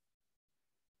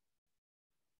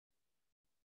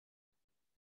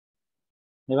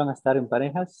 Ahí van a estar en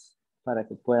parejas para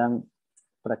que puedan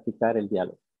practicar el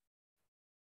diálogo.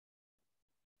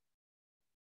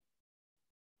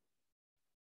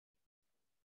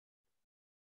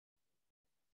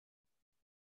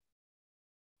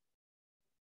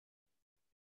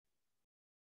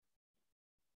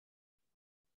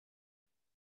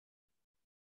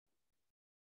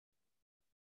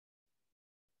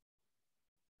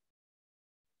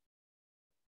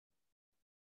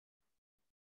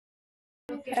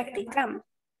 Practicamos.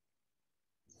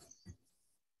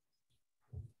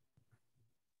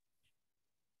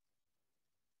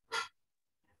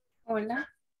 Hola.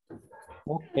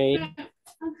 Okay.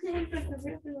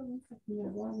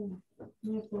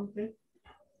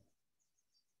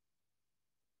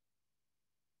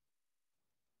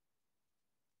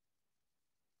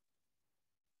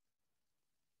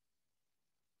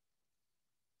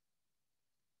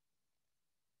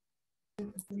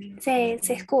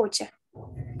 Se escucha.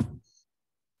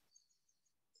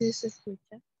 Sí, se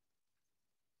escucha.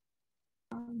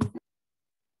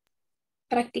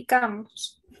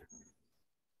 Practicamos.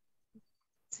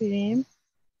 Sí.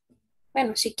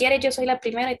 Bueno, si quieres yo soy la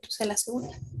primera y tú soy la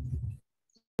segunda.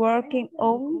 Working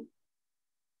on.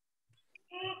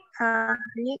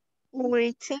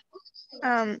 Waiting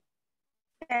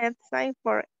essay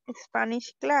for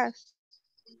Spanish class.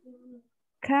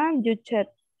 Can you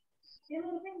chat?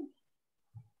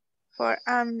 For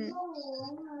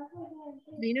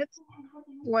minutes.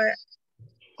 Where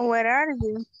are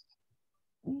you?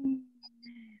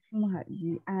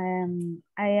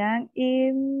 I am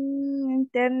in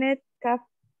internet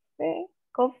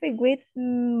coffee with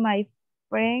my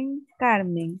friend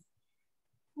Carmen.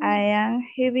 I am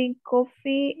having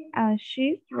coffee and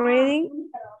she's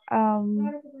reading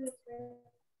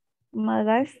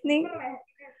magazine.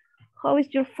 How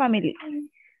is your family?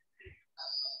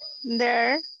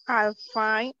 There, I'll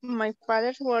find my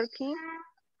father's working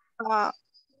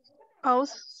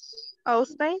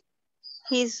outside.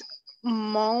 He's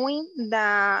mowing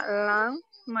the lawn.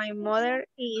 My mother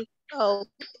is out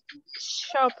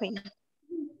shopping.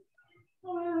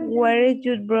 Where is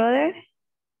your brother?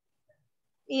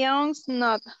 Young's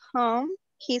not home.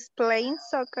 He's playing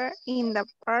soccer in the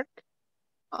park.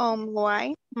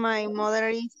 Why? My mother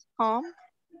is home.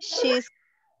 She's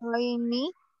calling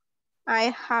me.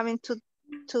 I haven't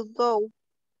to go.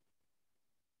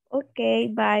 Okay,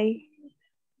 bye.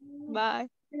 Bye.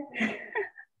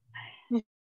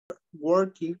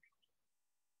 Working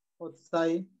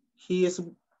outside. He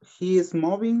is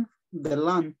mowing the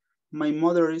lawn. My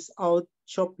mother is out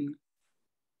shopping.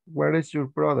 Where is your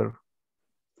brother?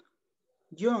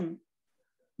 John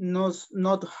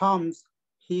not home.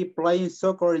 He playing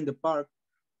soccer in the park.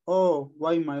 Oh,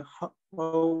 why my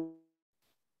oh.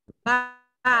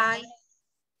 Bye.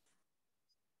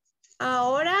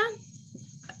 Ahora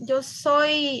yo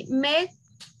soy Meg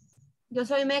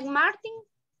Martin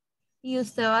y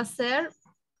usted va a ser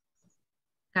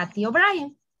Katy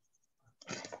O'Brien.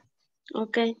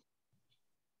 Okay.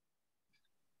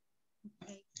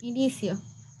 Inicio.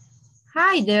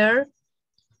 Hi there.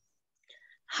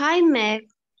 Hi, Meg.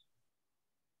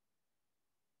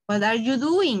 What are you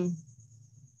doing?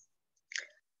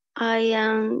 I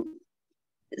am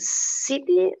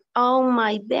sitting on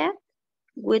my bed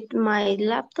with my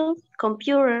laptop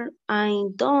computer.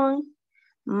 I'm doing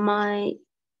my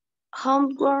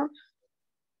homework.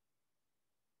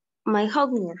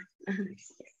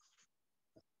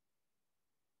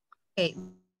 Okay.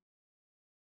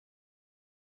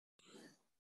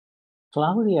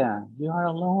 Claudia, you are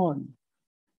alone.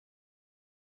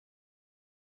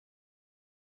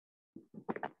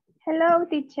 Hello,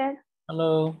 teacher.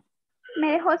 Hello.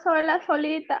 Me dejó sola,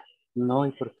 solita. No,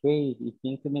 ¿y por qué? ¿Y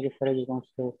quién tiene que estar aquí con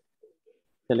usted?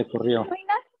 Se le corrió.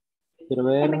 Oiga, Quiero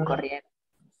que ver. me corrieron.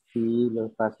 Sí, lo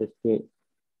que pasa es que...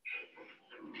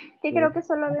 Que creo que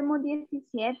solo vemos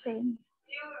 17.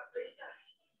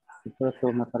 Sí, pero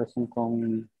todos me parecen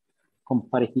con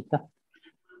parejita.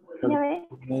 Ya ve,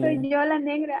 soy yo la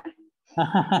negra.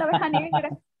 La oveja negra.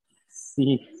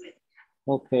 Sí.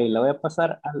 Ok, la voy a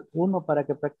pasar al 1 para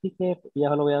que practique. Y ya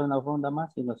le voy a dar una ronda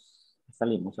más y nos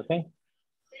salimos, ¿ok? Okay.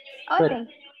 Good.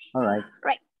 All right.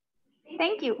 Right.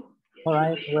 Thank you. All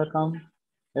right, welcome.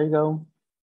 There you go.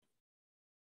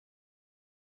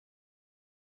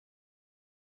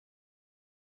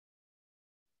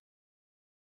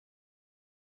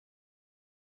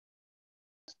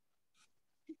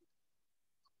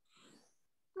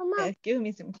 Mamá. Excuse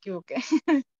me, se me equivoqué.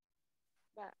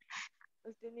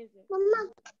 Mamá,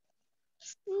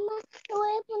 te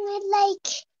voy a poner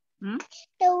like.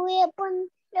 Te voy a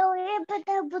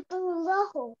apretar el botón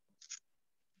rojo.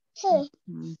 Sí.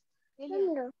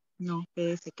 No,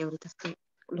 ese que ahorita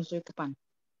lo estoy ocupando.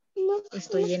 No,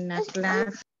 Estoy en la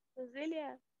clase.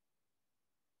 Cecilia.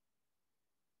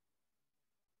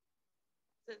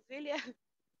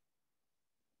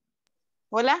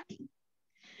 Hola.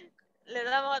 Le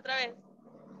damos otra vez.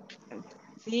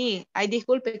 Sí, ay,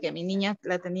 disculpe que mi niña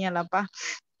la tenía a la paz.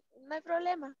 No hay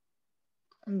problema.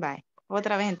 Bye.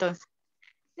 Otra vez entonces.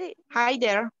 Sí. Hi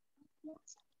there.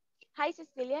 Hi,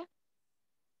 Cecilia.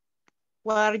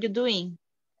 What are you doing?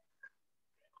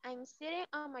 I'm sitting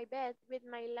on my bed with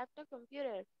my laptop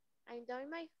computer. I'm doing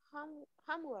my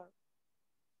homework.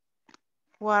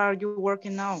 What are you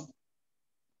working now?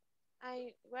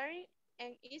 I'm wearing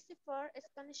an ISSS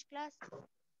Spanish class.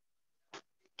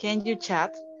 Can you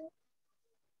chat?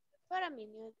 For a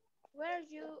minute. Where are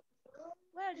you?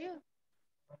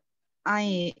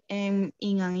 I am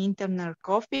in an internet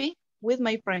coffee with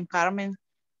my friend Carmen.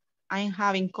 I'm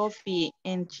having coffee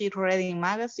and she's reading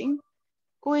magazine.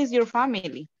 Who is your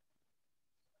family?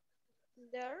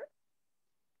 There,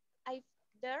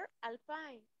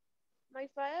 Alpine. My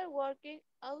father working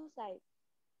outside.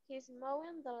 He's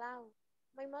mowing the lawn.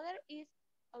 My mother is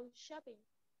out shopping.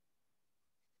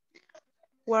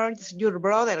 Where's your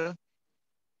brother?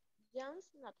 John's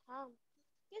not home.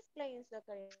 He's playing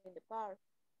soccer in the park.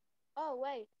 Oh,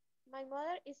 wait. My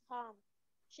mother is home.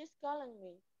 She's calling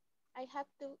me. I have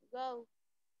to go.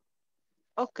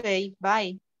 Okay,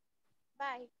 bye.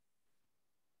 Bye.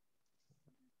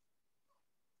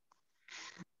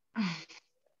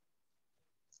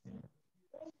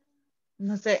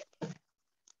 No se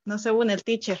une el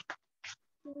teacher.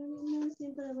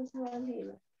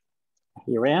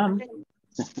 Here I am.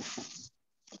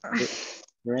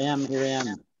 Here I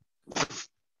am.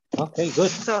 Okay,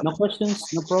 good. No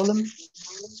questions, no problem.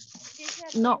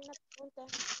 No.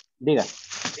 Diga.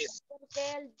 ¿Por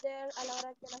qué el there a la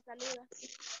hora de la salida?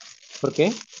 ¿Por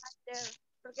qué? There.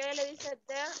 ¿Por qué le dice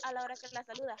there a la hora que la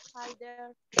saluda? Hi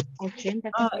there.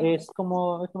 Es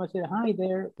como decir hi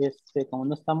there, como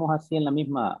no estamos así en la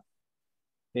misma,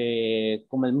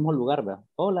 como el mismo lugar, ¿verdad?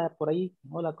 Hola, por ahí,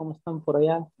 hola, ¿cómo están por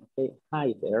allá? Okay,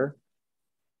 hi there.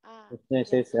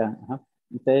 Entonces,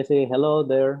 entonces, hello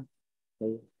there.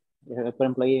 Okay. Por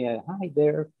ejemplo, ahí, hi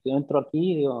there. Yo entro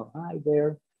aquí y digo, hi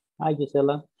there. Hi,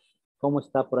 Gisela. ¿Cómo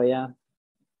está por allá?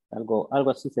 Algo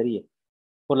así sería.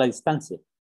 Por la distancia.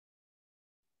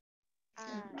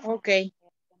 Okay.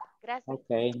 Gracias.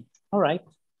 Okay. All right.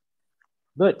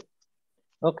 Good.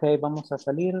 Okay, vamos a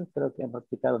salir. Creo que han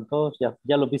practicado todos.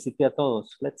 Ya los visité a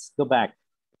todos. Let's go back.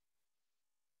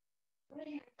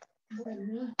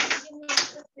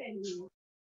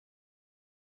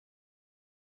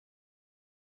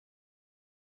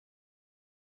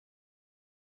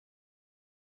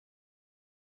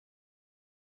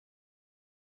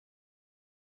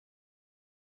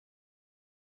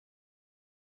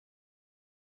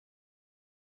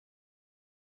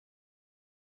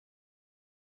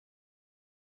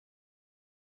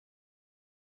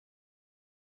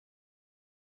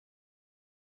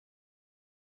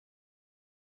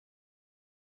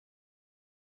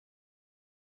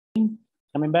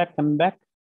 Coming back, coming back.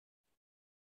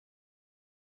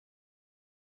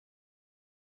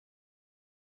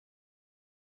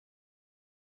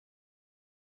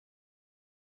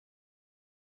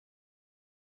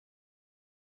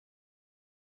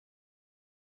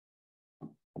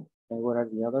 Okay, what are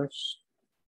the others?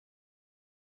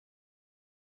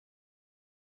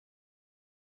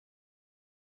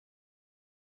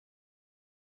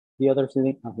 The others,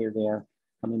 oh, here they are,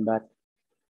 coming back.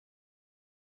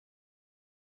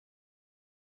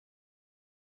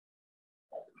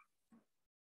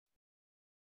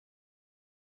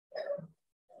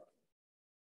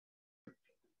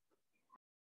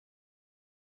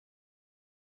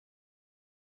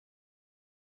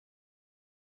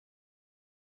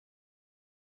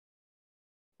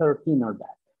 Thirteen are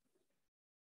back.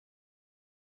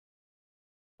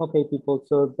 Okay, people,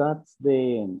 so that's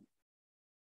the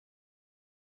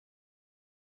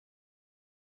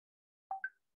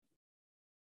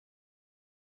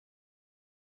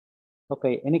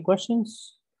okay, any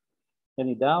questions?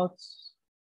 Any doubts?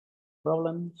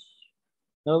 Problems?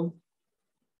 No?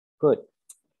 Good.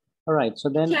 All right, so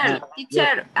then...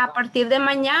 Teacher, a partir de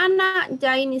mañana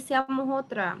ya iniciamos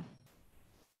otra.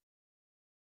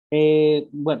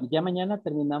 Bueno, ya mañana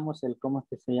terminamos el, ¿cómo es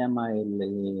que se llama?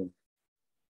 El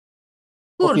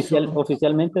curso.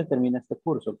 Oficialmente termina este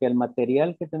curso, que el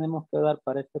material que tenemos que dar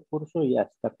para este curso ya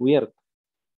está cubierto.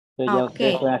 Entonces ya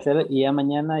ustedes pueden hacer, y ya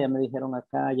mañana, ya me dijeron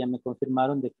acá, ya me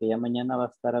confirmaron de que ya mañana va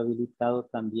a estar habilitado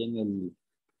también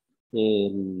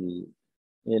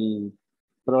el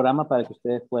programa para que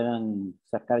ustedes puedan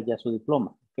sacar ya su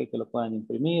diploma, ¿okay? Que lo puedan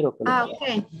imprimir o que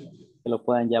lo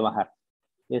puedan ya bajar.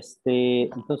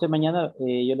 Entonces mañana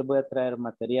yo les voy a traer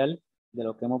material de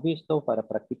lo que hemos visto para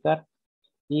practicar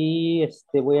y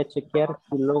voy a chequear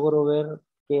si logro ver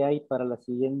qué hay para la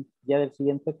siguiente, ya del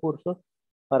siguiente curso,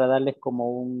 para darles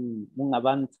como un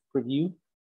advanced preview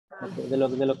de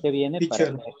lo que viene.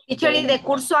 Teacher, ¿y de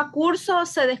curso a curso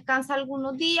se descansa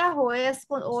algunos días o es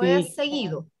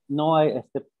seguido? No,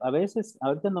 a veces,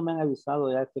 ahorita no me han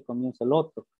avisado ya que comienza el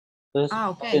otro. Entonces,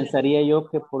 pensaría yo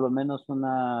que por lo menos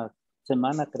una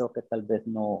semana creo que tal vez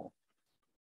no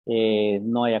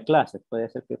haya clases. Puede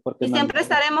ser que porque ¿Y siempre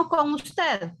estaremos con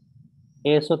usted?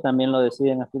 Eso también lo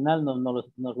deciden al final, nos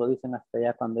lo dicen hasta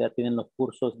ya cuando ya tienen los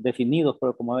cursos definidos,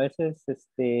 pero como a veces,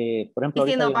 por ejemplo...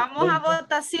 ¿Y si nos vamos a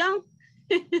votación?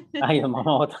 Ay, nos vamos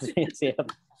a votación, sí,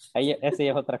 esa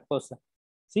ya es otra cosa.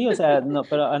 Sí, o sea, no,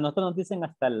 pero a nosotros nos dicen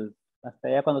hasta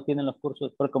ya cuando tienen los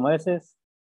cursos, porque como a veces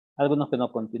algunos que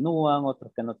no continúan,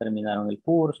 otros que no terminaron el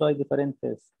curso, hay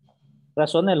diferentes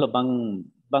razones, los van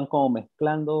como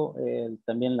mezclando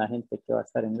también la gente que va a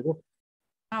estar en el grupo.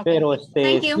 Pero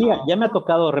sí, ya me ha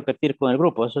tocado repetir con el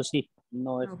grupo, eso sí,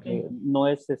 no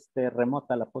es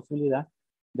remota la posibilidad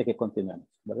de que continuemos,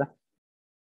 ¿verdad?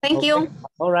 Thank you.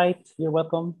 All right, you're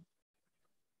welcome.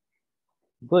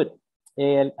 Good.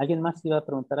 ¿Alguien más iba a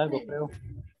preguntar algo, creo?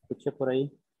 Escuché por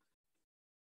ahí.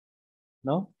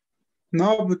 ¿No?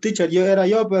 No, teacher,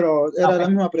 pero era la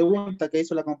misma pregunta que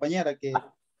hizo la compañera, que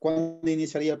 ¿cuándo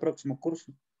iniciaría el próximo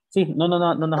curso? Sí, no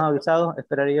nos ha avisado.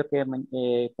 Esperaría que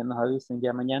nos avisen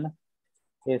ya mañana.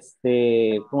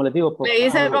 Como les digo... Me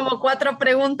hice como 4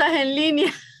 preguntas en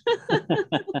línea.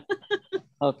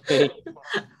 Ok.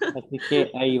 Así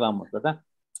que ahí vamos, ¿verdad?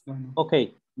 Ok,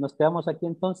 nos quedamos aquí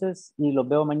entonces y los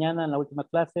veo mañana en la última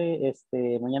clase.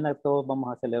 Mañana todos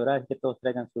vamos a celebrar que todos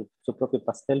traigan su propio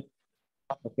pastel.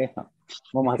 Ok,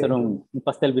 vamos a hacer un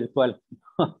pastel virtual.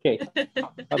 Okay.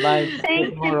 Bye-bye.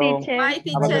 Thank you, teacher. Bye, Have a good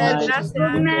teacher. night. Gracias.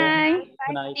 Good night.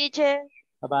 Good night. Teacher.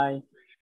 Bye-bye.